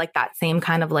we have like that same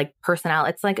kind of like personality.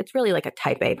 It's like, it's really like a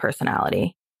type A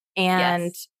personality.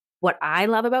 And what I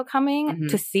love about coming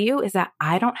to see you is that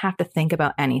I don't have to think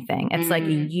about anything. It's like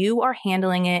you are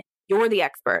handling it. You're the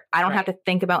expert. I don't have to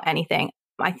think about anything.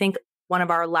 I think one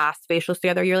of our last facials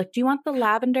together, you're like, do you want the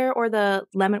lavender or the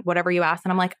lemon, whatever you asked?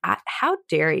 And I'm like, how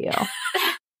dare you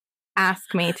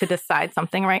ask me to decide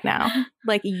something right now?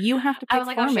 Like, you have to pick I was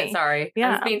like, oh me. shit, sorry. Yeah,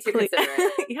 I was being too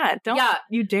considerate. Don't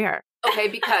you dare. Okay,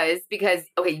 because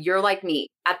okay, you're like me.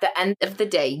 At the end of the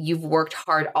day, you've worked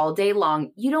hard all day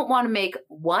long. You don't want to make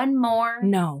one more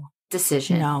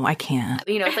decision. No, I can't.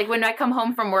 You know, it's like when I come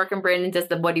home from work and Brandon does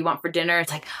the what do you want for dinner?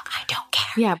 It's like, I don't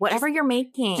care. Yeah, whatever you're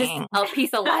making. Just a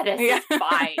piece of lettuce is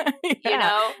fine. You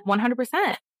know?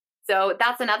 100%. So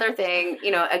that's another thing,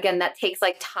 you know, again, that takes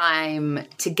like time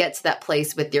to get to that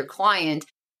place with your client.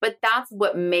 But that's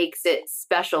what makes it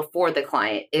special for the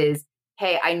client is,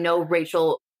 hey, I know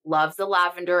Rachel loves the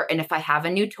lavender. And if I have a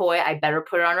new toy, I better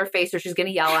put it on her face or she's going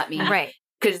to yell at me. Right.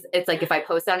 Because it's like if I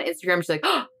post on Instagram, she's like,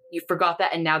 oh, you forgot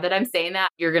that. And now that I'm saying that,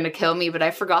 you're going to kill me. But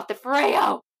I forgot the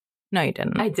Foreo. No, you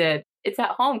didn't. I did. It's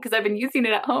at home because I've been using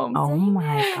it at home. Oh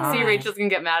my God. See, Rachel's going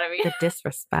to get mad at me. The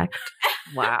disrespect.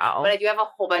 Wow. But I do have a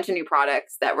whole bunch of new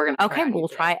products that we're going to try. Okay, we'll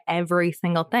try every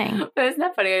single thing. But isn't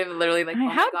that funny? I'm literally like, oh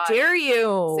how dare you?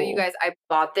 So you guys, I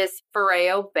bought this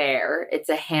Foreo Bear. It's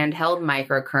a handheld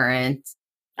microcurrent.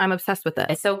 I'm obsessed with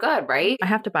it. It's so good, right? I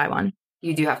have to buy one.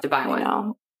 You do have to buy one.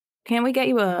 Know. Can we get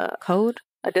you a code?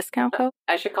 A discount code?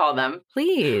 I should call them.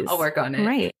 Please. I'll work on it.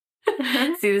 Right.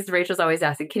 See, this Rachel's always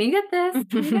asking, can you get this?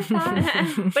 Can you get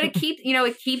that? But it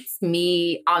keeps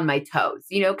me on my toes,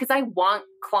 you know, because I want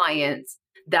clients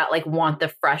that like want the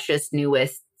freshest,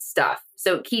 newest stuff.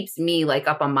 So it keeps me like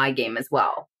up on my game as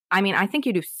well. I mean, I think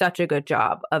you do such a good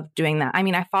job of doing that. I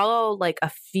mean, I follow like a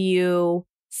few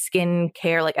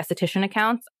skincare, like esthetician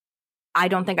accounts. I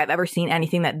don't think I've ever seen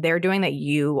anything that they're doing that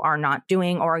you are not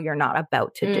doing or you're not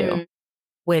about to do,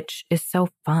 which is so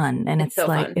fun. And it's so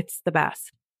like, fun. It's the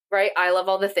best. Right. I love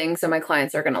all the things. So my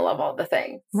clients are going to love all the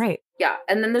things. Right. Yeah.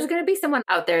 And then there's going to be someone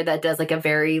out there that does like a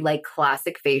very like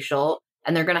classic facial.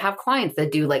 And they're going to have clients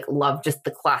that do like love just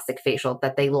the classic facial,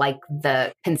 that they like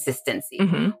the consistency.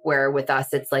 Where with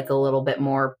us, it's like a little bit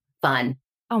more fun.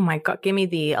 Oh my God. Give me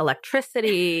the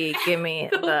electricity. Give me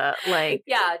the like,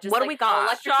 yeah. Just what like, do we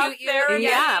got? Electrocute you.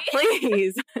 Yeah,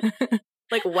 please.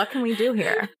 Like, what can we do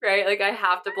here? Right? Like, I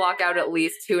have to block out at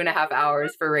least 2.5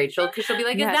 hours for Rachel because she'll be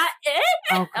like, yes. Is that it?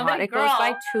 Oh, God. Like, it goes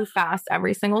by too fast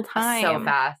every single time. So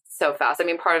fast. So fast. I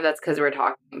mean, part of that's because we're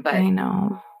talking, but I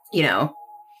know. You know.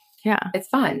 Yeah. It's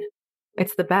fun.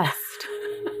 It's the best.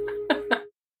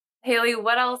 Haley,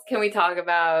 what else can we talk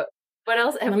about? What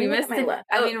else have we missed? I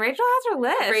mean, Rachel has her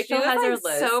list. Rachel has her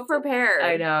list. So prepared.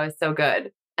 I know. It's so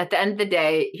good. At the end of the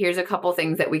day, here's a couple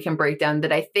things that we can break down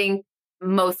that I think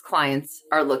most clients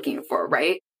are looking for,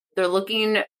 right? They're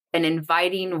looking an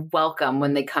inviting welcome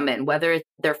when they come in, whether it's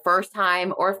their first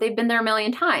time or if they've been there a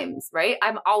million times, right?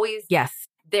 I'm always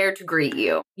there to greet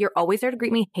you. You're always there to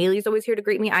greet me. Haley's always here to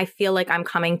greet me. I feel like I'm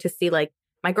coming to see like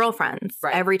my girlfriends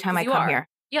every time I come here.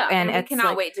 Yeah. And I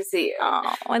cannot wait to see you.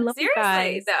 Oh, I love you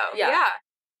guys. Though. Yeah.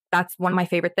 That's one of my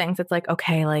favorite things. It's like,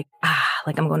 okay, like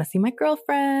I'm going to see my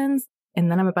girlfriends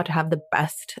and then I'm about to have the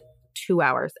best 2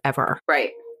 hours ever.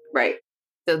 Right.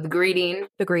 So the greeting,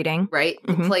 right?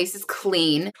 The place is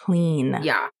clean. Yeah.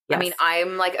 Yes. I mean,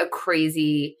 I'm like a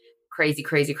crazy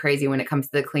when it comes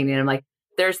to the cleaning. I'm like,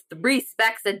 there's 3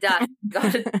 specks of dust.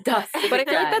 Gotta dust. But I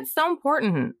feel like that's so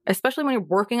important, especially when you're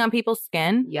working on people's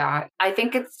skin. Yeah. I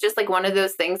think it's just like one of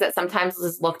those things that sometimes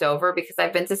is looked over because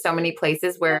I've been to so many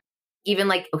places where even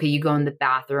like, okay, you go in the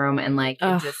bathroom and like,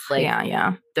 you're just like,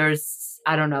 there's,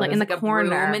 I don't know, like in the corner,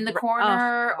 broom in the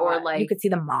corner or like you could see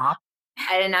the mop.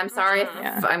 And I'm sorry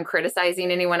if I'm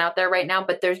criticizing anyone out there right now,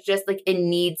 but there's just like, it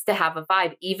needs to have a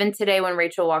vibe. Even today when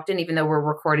Rachel walked in, even though we're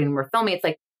recording and we're filming, it's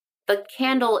like the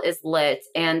candle is lit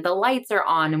and the lights are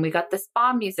on and we got the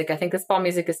spa music. I think the spa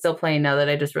music is still playing now that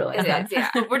I just realized that. Yeah.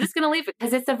 We're just going to leave it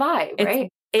because it's a vibe, right?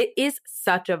 It is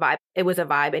such a vibe. It was a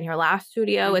vibe in your last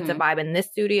studio. It's a vibe in this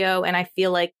studio. And I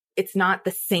feel like it's not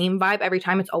the same vibe every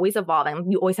time. It's always evolving.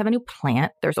 You always have a new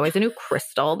plant. There's always a new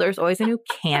crystal. There's always a new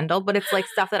candle. But it's like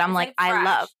stuff that I'm like I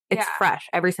love. It's fresh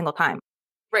every single time.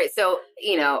 Right. So,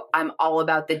 you know, I'm all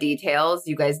about the details.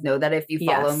 You guys know that if you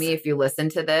follow me, if you listen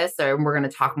to this, or we're going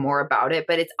to talk more about it,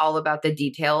 but it's all about the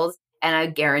details. And I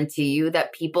guarantee you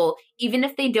that people, even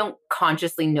if they don't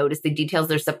consciously notice the details,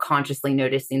 they're subconsciously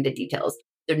noticing the details.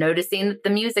 They're noticing that the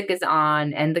music is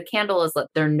on and the candle is lit.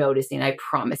 They're noticing. I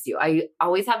promise you. I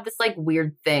always have this like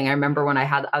weird thing. I remember when I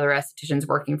had other estheticians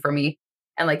working for me.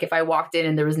 And like if I walked in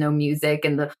and there was no music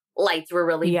and the lights were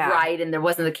really bright and there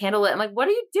wasn't the candle lit, I'm like, what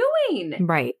are you doing?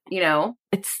 Right. You know?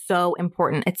 It's so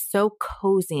important. It's so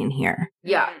cozy in here.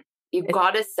 Yeah. You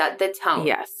got to set the tone.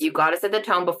 Yes. You got to set the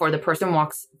tone before the person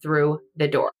walks through the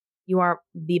door. You are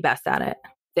the best at it.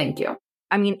 Thank you.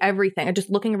 I mean, everything. And just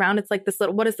looking around, it's like this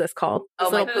little, what is this called? This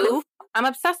little poof. I'm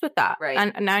obsessed with that. Right.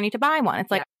 And now I need to buy one.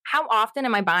 It's like, how often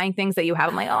am I buying things that you have?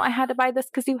 I'm like, oh, I had to buy this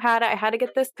because you had it. I had to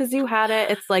get this because you had it.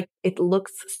 It's like, it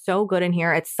looks so good in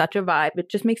here. It's such a vibe. It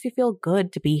just makes you feel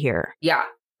good to be here. Yeah.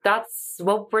 That's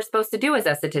what we're supposed to do as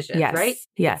estheticians, Yes. right?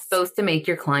 Yes. It's supposed to make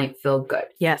your client feel good.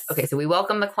 Yes. Okay. So we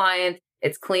welcome the client.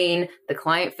 It's clean. The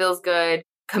client feels good.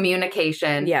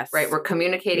 Communication. Yes. Right. We're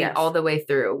communicating all the way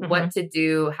through what to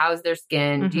do. How's their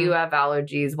skin? Do you have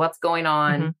allergies? What's going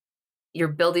on? You're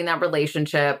building that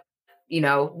relationship,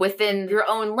 within your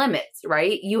own limits,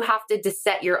 right? You have to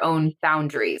set your own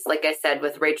boundaries. Like I said,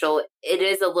 with Rachel, it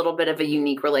is a little bit of a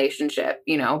unique relationship,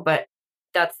 but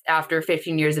that's after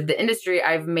 15 years of the industry.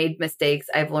 I've made mistakes.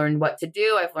 I've learned what to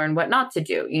do. I've learned what not to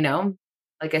do,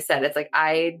 Like I said, it's like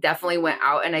I definitely went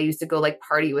out and I used to go like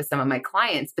party with some of my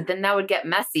clients, but then that would get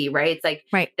messy, right? It's like,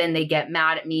 then they get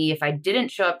mad at me if I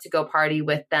didn't show up to go party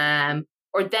with them,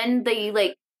 or then they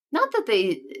like, not that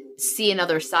they see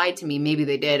another side to me. Maybe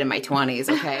they did in my 20s.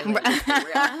 Okay.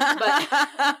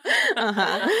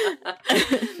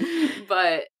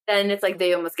 But then it's like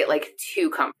they almost get like too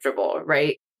comfortable,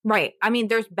 right? Right. I mean,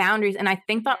 there's boundaries. And I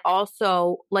think that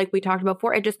also, like we talked about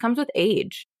before, it just comes with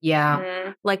age.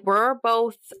 Yeah. Like we're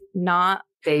both not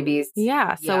babies.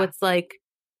 Yeah. So it's like,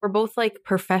 we're both like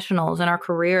professionals in our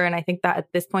career. And I think that at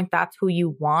this point, that's who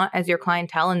you want as your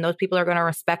clientele. And those people are going to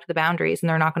respect the boundaries and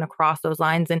they're not going to cross those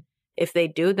lines. And if they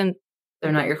do, then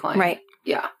they're not your client. Right.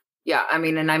 Yeah. Yeah. I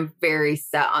mean, and I'm very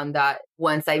set on that.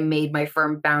 Once I made my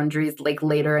firm boundaries, like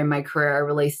later in my career, I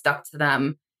really stuck to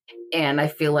them. And I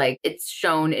feel like it's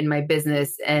shown in my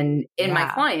business and in my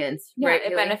clients. Yeah, right?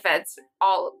 It benefits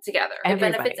all together.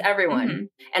 Everybody. It benefits everyone.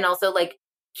 And also like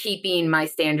keeping my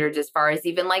standards as far as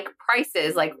even like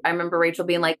prices. Like I remember Rachel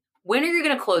being like, when are you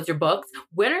going to close your books?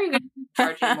 When are you going to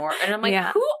charge you more? And I'm like,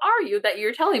 who are you that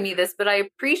you're telling me this? But I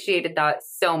appreciated that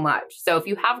so much. So if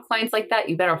you have clients like that,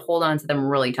 you better hold on to them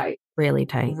really tight. Really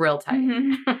tight. Real tight.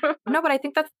 No, but I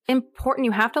think that's important.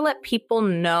 You have to let people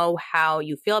know how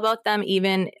you feel about them.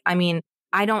 Even, I mean,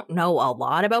 I don't know a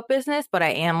lot about business, but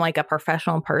I am like a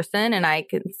professional person and I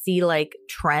can see like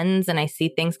trends and I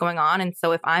see things going on. And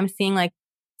so if I'm seeing like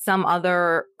some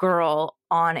other girl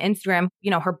on Instagram,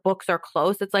 her books are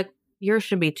close, it's like, yours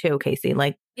should be too, Casey.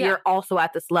 Like you're also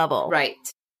at this level. Right.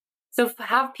 So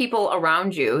have people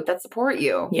around you that support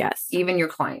you. Yes. Even your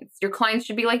clients. Your clients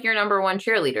should be like your number one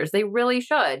cheerleaders. They really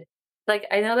should. Like,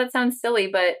 I know that sounds silly,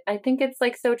 but I think it's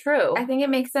like so true. I think it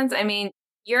makes sense. I mean,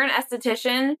 you're an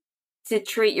esthetician to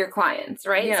treat your clients,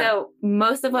 right? Yeah. So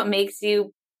most of what makes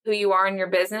you who you are in your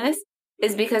business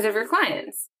is because of your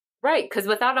clients. Right. Because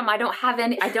without them, I don't have a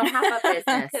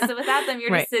business. Because without them,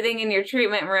 you're just sitting in your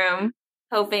treatment room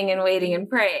hoping and waiting and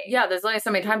praying. Yeah, there's only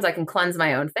so many times I can cleanse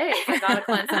my own face. I gotta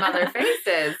cleanse some other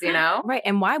faces, Right.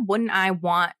 And why wouldn't I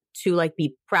want to like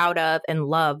be proud of and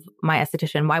love my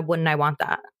esthetician? Why wouldn't I want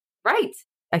that? Right.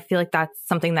 I feel like that's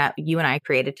something that you and I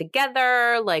created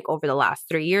together, like over the last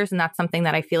 3 years. And that's something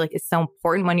that I feel like is so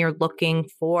important when you're looking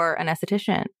for an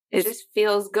esthetician. It just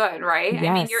feels good, right? Yes.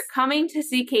 I mean, you're coming to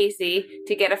see Casey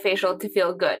to get a facial to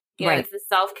feel good. It's the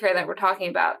self-care that we're talking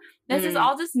about. This is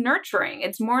all just nurturing.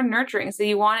 It's more nurturing. So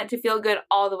you want it to feel good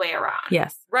all the way around.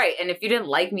 Yes. Right. And if you didn't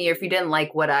like me, or if you didn't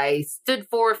like what I stood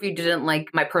for, if you didn't like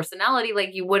my personality,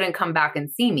 like you wouldn't come back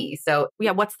and see me. So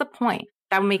yeah, what's the point?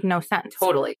 That would make no sense.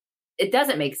 Totally. It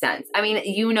doesn't make sense. I mean,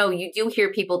 you do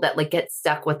hear people that like get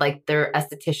stuck with like their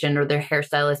esthetician or their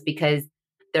hairstylist because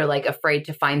they're like afraid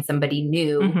to find somebody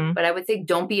new. But I would say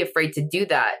don't be afraid to do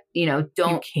that. You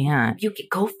can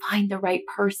go find the right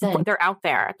person. They're out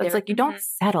there. That's like, you don't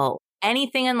settle.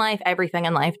 Anything in life, everything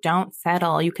in life, don't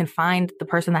settle. You can find the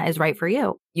person that is right for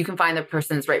you. You can find the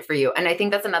person that's right for you. And I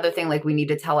think that's another thing like we need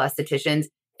to tell estheticians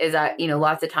is that,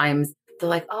 lots of times they're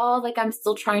like, oh, like I'm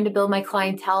still trying to build my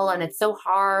clientele and it's so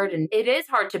hard. And it is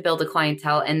hard to build a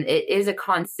clientele and it is a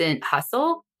constant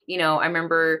hustle. I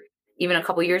remember even a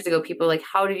couple of years ago, people were like,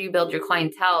 how did you build your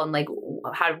clientele? And like,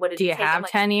 what did you take? Have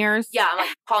 10 years? Yeah. I'm like,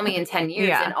 call me in 10 years.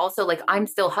 Yeah. And also like, I'm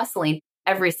still hustling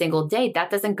every single day. That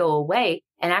doesn't go away.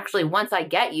 And actually, once I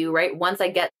get you, right? Once I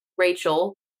get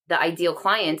Rachel, the ideal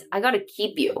client, I got to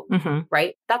keep you,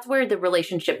 right? That's where the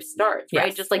relationship starts,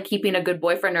 right? Just like keeping a good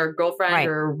boyfriend or girlfriend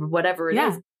or whatever it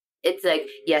is. It's like,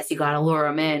 yes, you got to lure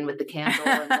them in with the candle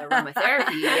and the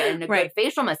aromatherapy and a good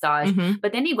facial massage,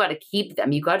 but then you got to keep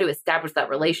them. You got to establish that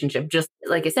relationship, just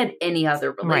like I said, any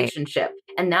other relationship.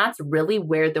 And that's really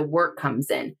where the work comes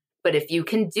in. But if you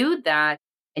can do that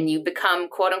and you become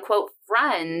quote unquote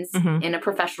friends in a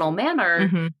professional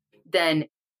manner, then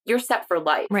you're set for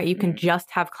life. Right. You can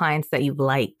just have clients that you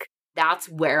like. That's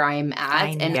where I'm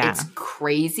at. And it's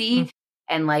crazy.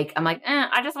 And like, I'm like,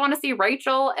 I just want to see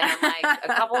Rachel and like a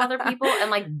couple other people.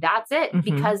 And like, that's it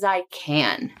because I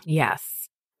can. Yes.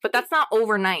 But that's not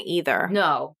overnight either.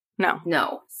 No.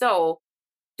 So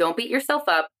don't beat yourself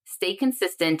up, stay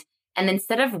consistent. And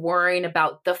instead of worrying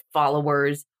about the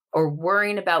followers or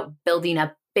worrying about building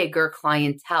a bigger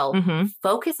clientele,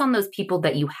 focus on those people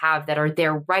that you have that are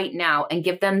there right now and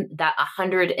give them that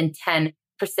 110%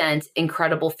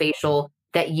 incredible facial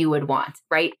that you would want,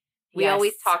 right? We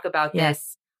always talk about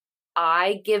this.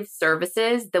 I give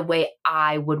services the way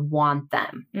I would want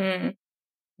them.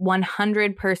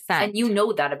 100%. And you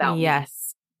know that about me.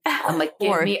 Yes. I'm like,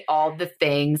 give me all the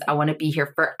things. I want to be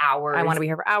here for hours. I want to be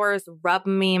here for hours. Rub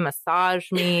me,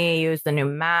 massage me, use the new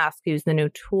mask, use the new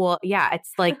tool. Yeah,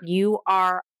 it's like you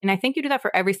are, and I think you do that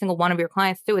for every single one of your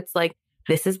clients too. It's like,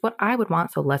 this is what I would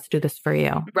want, so let's do this for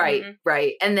you. Right,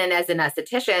 right. And then as an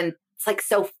esthetician, it's like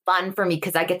so fun for me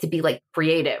because I get to be like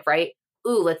creative, right?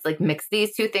 Ooh, let's like mix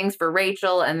these two things for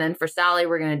Rachel. And then for Sally,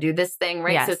 we're going to do this thing,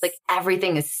 right? So it's like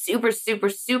everything is super, super,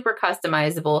 super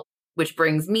customizable, which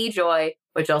brings me joy,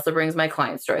 which also brings my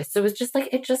clients joy. So it's just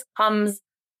like, it just comes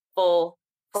full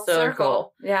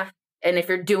circle. Yeah. And if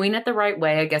you're doing it the right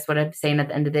way, I guess what I'm saying at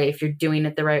the end of the day, if you're doing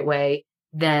it the right way,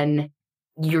 then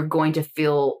you're going to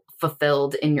feel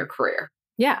fulfilled in your career.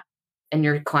 Yeah. And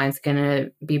your client's going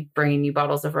to be bringing you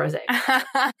bottles of rosé.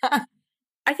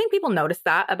 I think people notice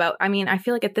that about, I mean, I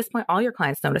feel like at this point, all your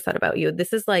clients notice that about you.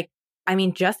 This is like, I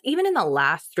mean, just even in the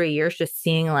last 3 years, just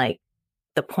seeing like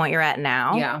the point you're at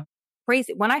now. Yeah.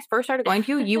 Crazy. When I first started going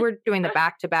to you, you were doing the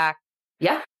back-to-back.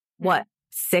 Yeah. What?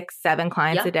 6, 7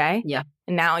 clients a day? Yeah.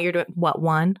 And now you're doing what,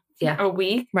 1? Yeah. A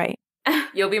week? Right.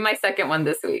 You'll be my second one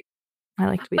this week. I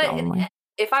like to be the only.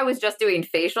 If I was just doing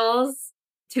facials,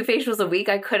 2 facials a week,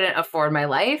 I couldn't afford my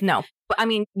life. No. But I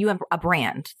mean, you have a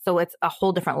brand, so it's a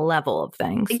whole different level of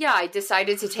things. Yeah, I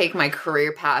decided to take my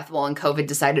career path. Well, and COVID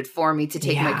decided for me to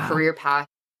take my career path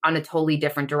on a totally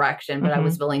different direction, but I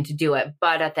was willing to do it.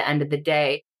 But at the end of the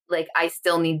day, like I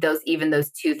still need those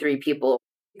 2-3 people.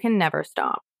 You can never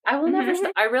stop. I will never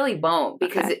stop. I really won't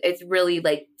because it's really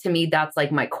like, to me, that's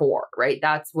like my core, right?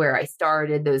 That's where I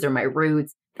started. Those are my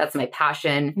roots. That's my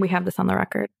passion. We have this on the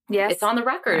record. Yes. It's on the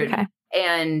record. Okay.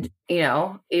 And, you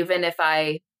know, even if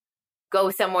I go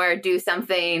somewhere, do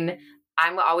something,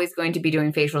 I'm always going to be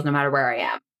doing facials no matter where I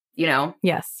am, you know?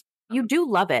 Yes. You do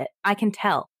love it. I can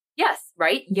tell. Yes,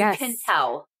 right? Yes. You can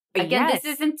tell. Again, this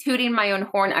isn't tooting my own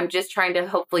horn. I'm just trying to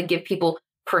hopefully give people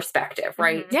perspective,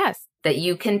 right? Yes. That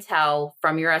you can tell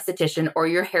from your esthetician or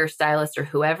your hairstylist or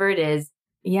whoever it is.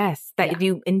 Yes. That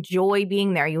you enjoy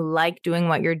being there. You like doing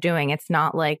what you're doing. It's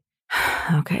not like,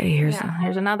 okay, here's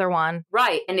another one.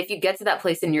 Right. And if you get to that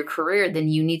place in your career, then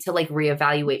you need to like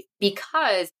reevaluate,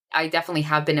 because I definitely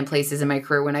have been in places in my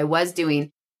career when I was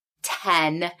doing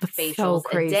 10 facials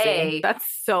a day. That's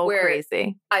so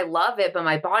crazy. I love it, but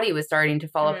my body was starting to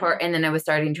fall apart, and then I was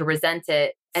starting to resent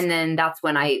it. And then that's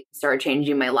when I started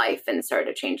changing my life and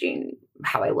started changing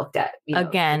how I looked at,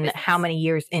 again, how many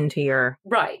years into your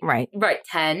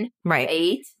 10,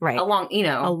 8, a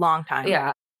long time.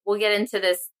 Yeah. We'll get into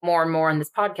this more and more in this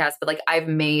podcast, but like I've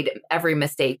made every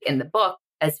mistake in the book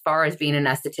as far as being an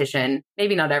esthetician.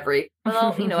 Maybe not every,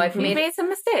 well, I've made some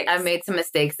mistakes. I've made some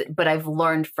mistakes, but I've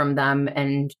learned from them,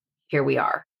 and here we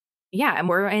are. Yeah. And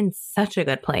we're in such a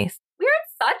good place. We're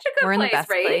in such a good place. We're in the best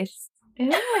place.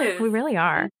 It is. We really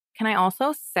are. Can I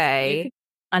also say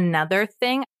another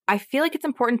thing? I feel like it's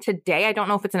important today. I don't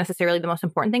know if it's necessarily the most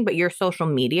important thing, but your social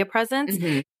media presence.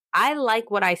 I like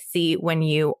what I see when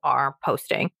you are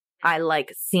posting. I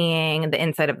like seeing the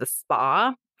inside of the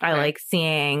spa. I like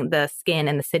seeing the skin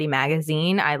in the City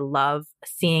magazine. I love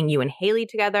seeing you and Haley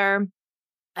together.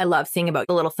 I love seeing about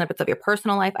the little snippets of your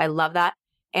personal life. I love that.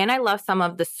 And I love some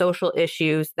of the social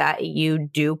issues that you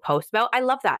do post about. I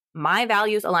love that. My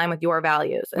values align with your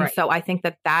values. And so I think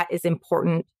that that is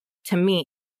important to me.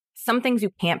 Some things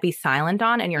you can't be silent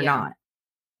on, and you're not.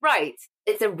 Right.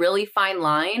 It's a really fine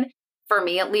line. For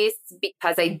me, at least,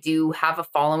 because I do have a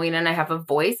following and I have a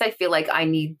voice, I feel like I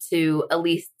need to at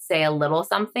least say a little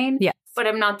something. Yes. But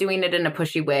I'm not doing it in a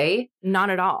pushy way. Not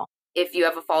at all. If you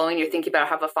have a following, you're thinking about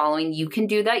have a following, you can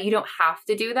do that. You don't have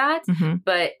to do that.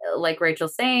 But like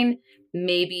Rachel's saying,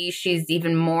 maybe she's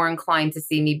even more inclined to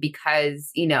see me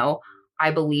because,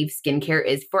 I believe skincare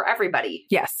is for everybody.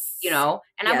 Yes. And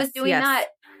I was doing that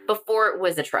before it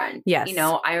was a trend. Yes.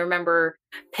 I remember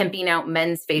pimping out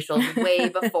men's facials way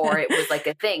before it was like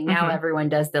a thing. Now everyone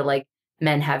does the like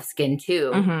men have skin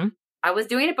too. I was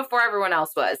doing it before everyone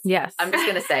else was. Yes. I'm just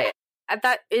going to say it.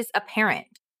 That is apparent.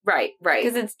 Right.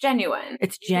 Because it's genuine.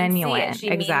 It's genuine.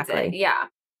 Exactly. Yeah.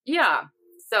 Yeah.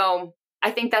 So I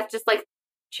think that's just like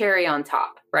cherry on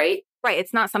top, right? Right.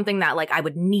 It's not something that like I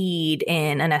would need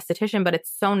in an esthetician, but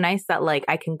it's so nice that like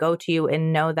I can go to you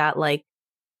and know that like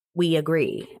we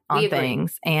agree on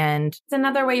things. And it's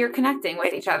another way you're connecting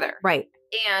with each other. right.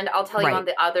 And I'll tell you on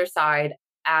the other side,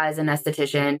 as an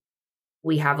esthetician,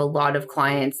 we have a lot of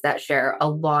clients that share a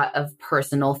lot of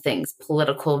personal things,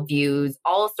 political views,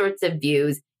 all sorts of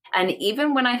views. And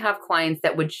even when I have clients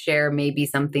that would share maybe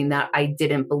something that I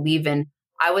didn't believe in,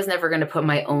 I was never going to put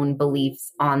my own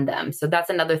beliefs on them. So that's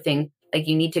another thing. Like,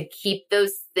 you need to keep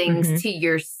those things to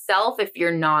yourself if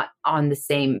you're not on the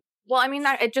same. Well, I mean,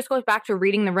 it just goes back to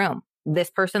reading the room. This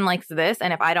person likes this.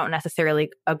 And if I don't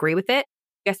necessarily agree with it,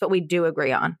 guess what we do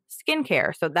agree on?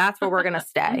 Skincare. So that's where we're going to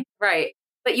stay. Right.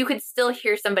 But you could still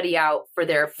hear somebody out for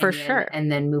their opinion. For sure.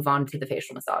 And then move on to the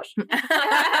facial massage.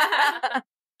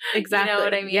 Exactly. You know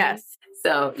what I mean? Yes.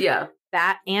 So, yeah.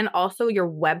 That, and also your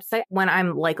website. When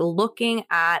I'm like looking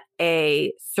at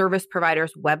a service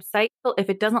provider's website, if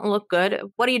it doesn't look good,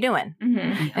 what are you doing?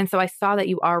 And so I saw that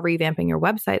you are revamping your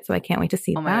website. So I can't wait to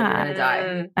see Oh my God, I'm that.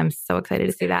 gonna die. I'm so excited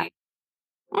to see that.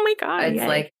 Oh my God. It's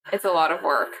like, it's a lot of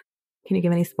work. Can you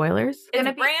give any spoilers?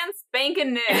 It's brand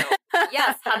spanking new.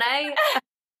 yes, honey.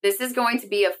 This is going to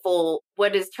be a full,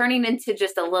 what is turning into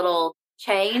just a little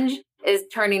change is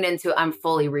turning into I'm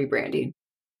fully rebranding.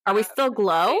 Are we still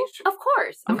Glow? Of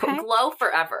course. Okay. Glow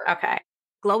forever. Okay.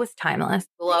 Glow is timeless.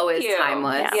 Glow is you.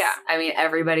 timeless. Yeah. I mean,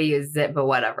 everybody uses it, but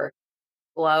whatever.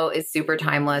 Glow is super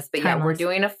timeless. But yeah, we're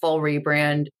doing a full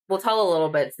rebrand. We'll tell a little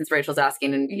bit since Rachel's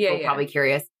asking and people are probably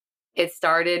curious. It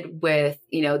started with,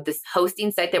 this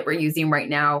hosting site that we're using right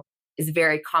now is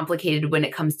very complicated when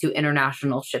it comes to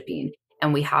international shipping.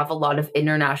 And we have a lot of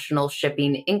international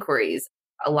shipping inquiries,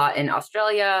 a lot in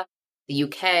Australia, the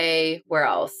UK, where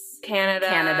else?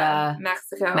 Canada,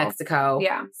 Mexico.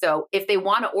 Yeah. So if they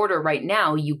want to order right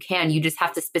now, you can. You just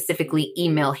have to specifically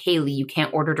email Haley. You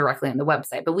can't order directly on the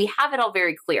website. But we have it all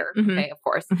very clear. Okay, of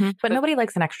course. But nobody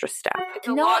likes an extra step. It's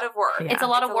a lot of work. Yeah. It's a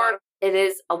lot of work. It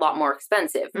is a lot more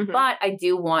expensive. But I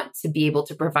do want to be able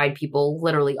to provide people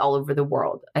literally all over the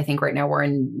world. I think right now we're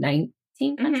in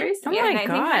 19 countries. Oh my God.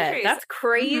 Countries. That's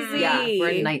crazy. Yeah, we're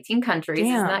in 19 countries.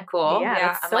 Damn. Isn't that cool? Yeah,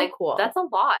 that's so cool. That's a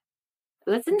lot.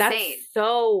 That's insane. That's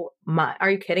so much. Are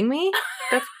you kidding me?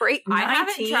 That's great. I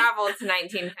haven't traveled to 19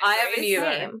 countries. I haven't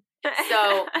either.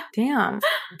 So damn,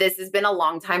 this has been a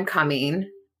long time coming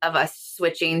of us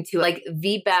switching to like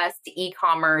the best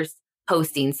e-commerce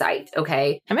hosting site.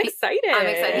 Okay. I'm excited. I'm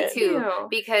excited too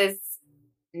because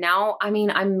now,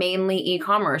 I'm mainly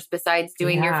e-commerce besides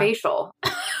doing your facial.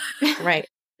 Right.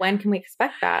 When can we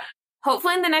expect that?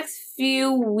 Hopefully in the next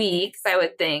few weeks, I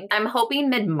would think. I'm hoping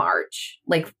mid-March,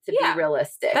 to be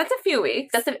realistic. That's a few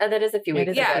weeks. That is a few weeks.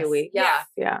 It is a few weeks.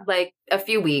 Yeah. Like a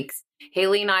few weeks.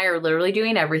 Haley and I are literally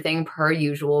doing everything per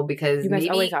usual because you guys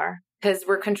always are. Because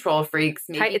we're control freaks.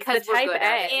 Maybe because we're good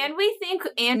at it. And we think,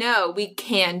 we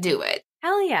can do it.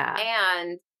 Hell yeah.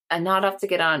 And not off to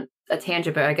get on a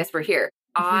tangent, but I guess we're here.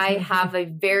 I have a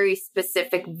very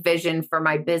specific vision for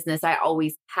my business. I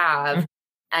always have.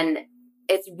 And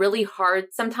it's really hard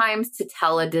sometimes to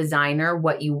tell a designer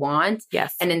what you want.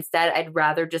 Yes. And instead, I'd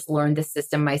rather just learn the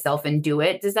system myself and do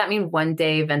it. Does that mean one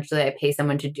day eventually I pay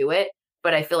someone to do it?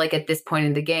 But I feel like at this point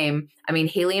in the game,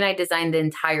 Haley and I designed the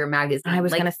entire magazine. I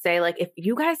was going to say, if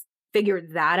you guys figure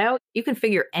that out, you can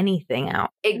figure anything out.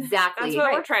 Exactly. That's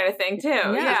what we're trying to think too.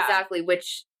 Yeah, exactly.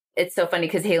 Which it's so funny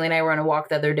because Haley and I were on a walk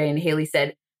the other day and Haley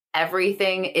said,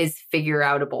 everything is figure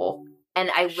outable. And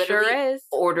I literally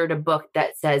ordered a book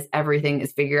that says everything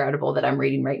is figure outable that I'm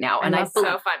reading right now. And that's so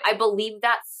funny. I believe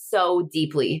that so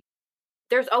deeply.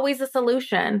 There's always a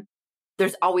solution.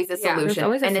 There's always a solution. There's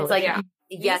always a and solution. It's like,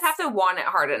 you just have to want it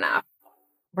hard enough.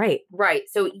 Right.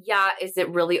 So is it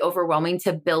really overwhelming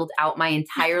to build out my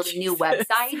entirely new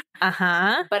website?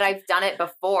 But I've done it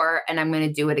before and I'm going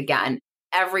to do it again.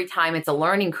 Every time it's a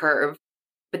learning curve.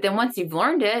 But then once you've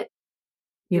learned it,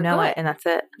 you know it and that's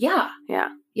it. Yeah.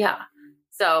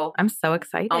 So I'm so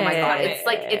excited. Oh my God.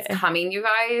 It's coming, you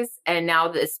guys. And now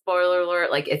the spoiler alert,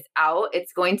 it's out.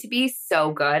 It's going to be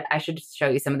so good. I should just show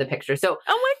you some of the pictures. So,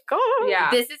 oh my God.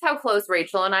 Yeah. This is how close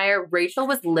Rachel and I are. Rachel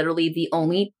was literally the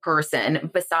only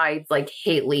person besides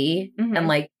Haley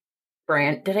and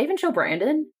Brand. Did I even show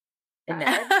Brandon? And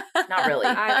Ned? Not really.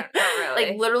 Not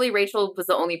really. Literally Rachel was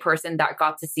the only person that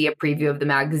got to see a preview of the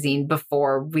magazine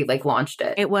before we launched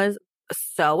it. It was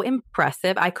so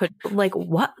impressive. I could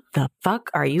what the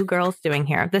fuck are you girls doing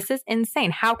here? This is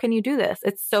insane. How can you do this?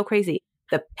 It's so crazy.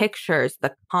 The pictures,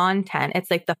 the content. It's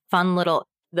the fun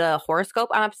the horoscope.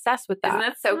 I'm obsessed with that. Isn't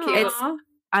that so cute?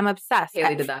 I'm obsessed.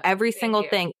 Haley did that. Every single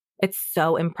thing. It's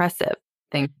so impressive.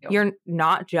 Thank you. You're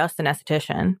not just an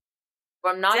esthetician.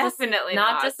 Well, I'm not definitely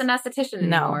not just an esthetician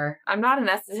anymore. I'm not an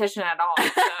esthetician at all.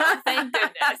 So thank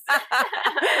goodness.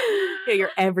 Yeah,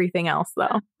 you're everything else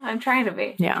though. I'm trying to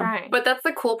be. Yeah. I'm trying. But that's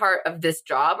the cool part of this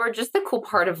job, or just the cool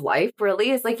part of life,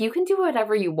 really, is like you can do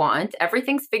whatever you want.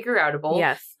 Everything's figure outable.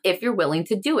 Yes. If you're willing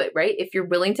to do it, right? If you're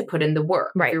willing to put in the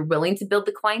work, Right. If you're willing to build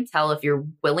the clientele, if you're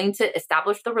willing to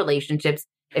establish the relationships,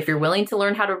 if you're willing to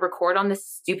learn how to record on this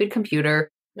stupid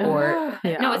computer, or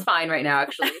no, it's fine right now,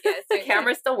 actually. The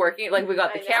camera's still working. Like we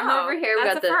got the camera over here.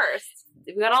 That's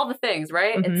we got all the things,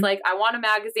 right? Mhm. It's like, I want a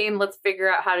magazine. Let's figure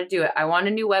out how to do it. I want a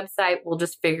new website. We'll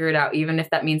just figure it out, even if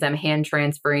that means I'm hand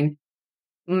transferring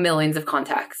millions of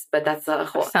contacts. But that's a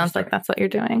whole Sounds like that's what you're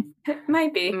doing.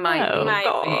 Might be. Might be.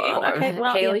 Okay,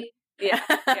 well, Haley? Yeah.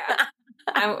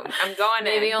 I'm going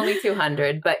Maybe in. only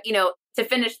 200. But, to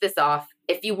finish this off,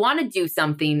 if you want to do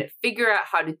something, figure out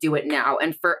how to do it now.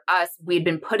 And for us, we'd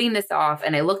been putting this off.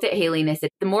 And I looked at Haley and I said,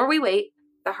 the more we wait,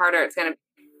 The harder it's going to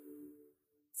be.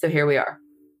 so here we are.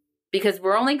 Because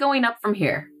we're only going up from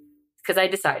here. Because I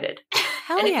decided.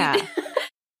 Hell And if yeah.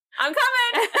 I'm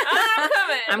coming. I'm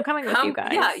coming. I'm coming with you guys.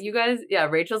 Yeah, you guys. Yeah,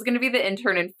 Rachel's going to be the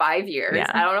intern in 5 years.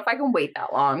 Yeah. I don't know if I can wait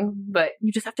that long, but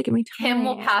You just have to give me time. Kim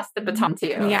will pass the baton to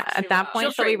you. Yeah, at that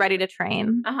point, she'll be ready to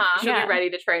train. Uh-huh. She'll Yeah. be ready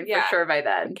to train Yeah. for sure by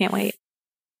then. Can't wait.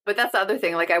 But that's the other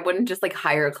thing. Like, I wouldn't just like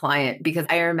hire a client, because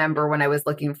I remember when I was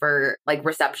looking for like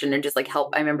reception and just like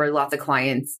help, I remember lots of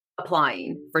clients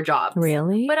applying for jobs.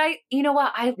 Really? But you know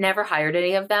what? I've never hired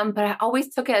any of them, but I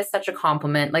always took it as such a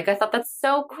compliment. Like, I thought that's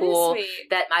so cool Sweet.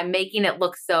 that I'm making it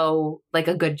look so like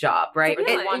a good job, right?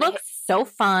 Really? It looks so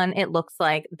fun. It looks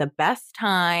like the best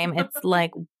time. It's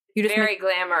like you just Very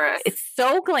glamorous. it's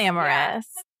so glamorous.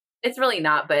 It's really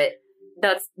not, but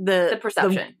that's the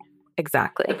perception.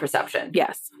 Exactly. The perception.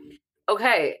 Yes.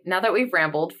 Okay, now that we've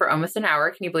rambled for almost an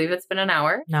hour, can you believe it's been an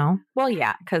hour? No. Well,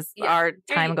 yeah, because Yeah. our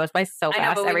time goes by so I know,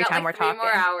 fast but we every got, time like, we're 3 more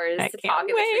talking. hours I to can't talk in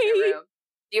the treatment wait. room.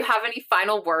 Do you have any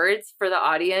final words for the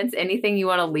audience? Anything you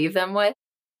want to leave them with?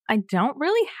 I don't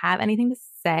really have anything to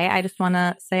say. I just want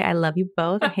to say I love you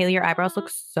both. And Haley, your eyebrows look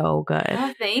so good.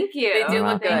 Oh, thank you. They do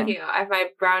look Thank good. you. I have my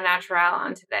brow natural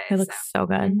on today. It looks so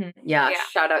good. Mhm. Yeah, Yeah.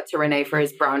 shout out to Renee for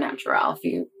his brow natural. If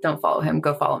you don't follow him,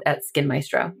 go follow him at Skin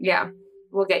Maestro. Yeah.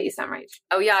 We'll get you some, Rach.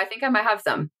 Oh yeah, I think I might have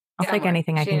some. I'll Yeah, take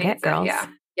anything I she can get, needs it, girls. yeah.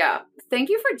 Yeah. Thank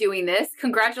you for doing this.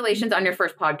 Congratulations on your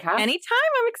first podcast. Anytime.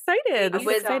 I'm excited. This Thank you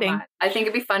is so exciting. much. I think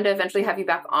it'd be fun to eventually have you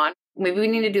back on. Maybe we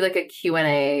need to do like a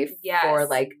Q&A Yes. for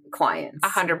like clients.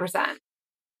 100%.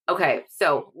 Okay,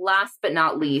 so last but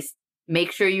not least,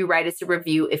 make sure you write us a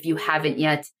review if you haven't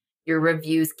yet. Your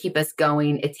reviews keep us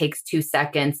going. It takes 2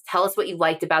 seconds. Tell us what you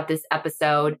liked about this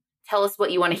episode. Tell us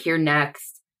what you want to hear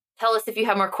next. Tell us if you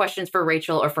have more questions for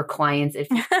Rachel or for clients, if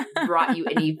it brought you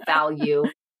any value.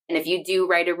 And if you do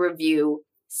write a review,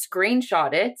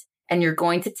 screenshot it, and you're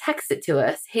going to text it to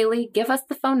us. Haley, give us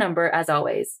the phone number as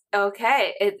always.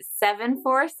 Okay. It's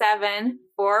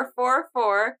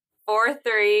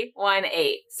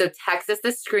 747-444-4318. So text us the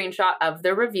screenshot of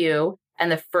the review,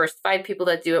 and the first 5 people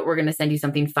that do it, we're going to send you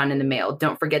something fun in the mail.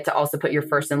 Don't forget to also put your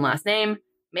first and last name,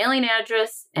 mailing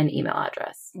address, and email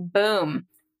address. Boom.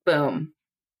 Boom.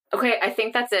 Okay, I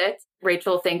think that's it.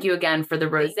 Rachel, thank you again for the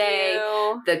rosé, Thank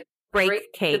you. the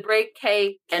Break cake. the break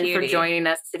cake, and for Cutie. joining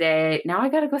us today. Now I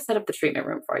got to go set up the treatment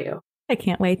room for you. I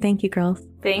can't wait. Thank you, girls.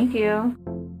 Thank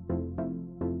you.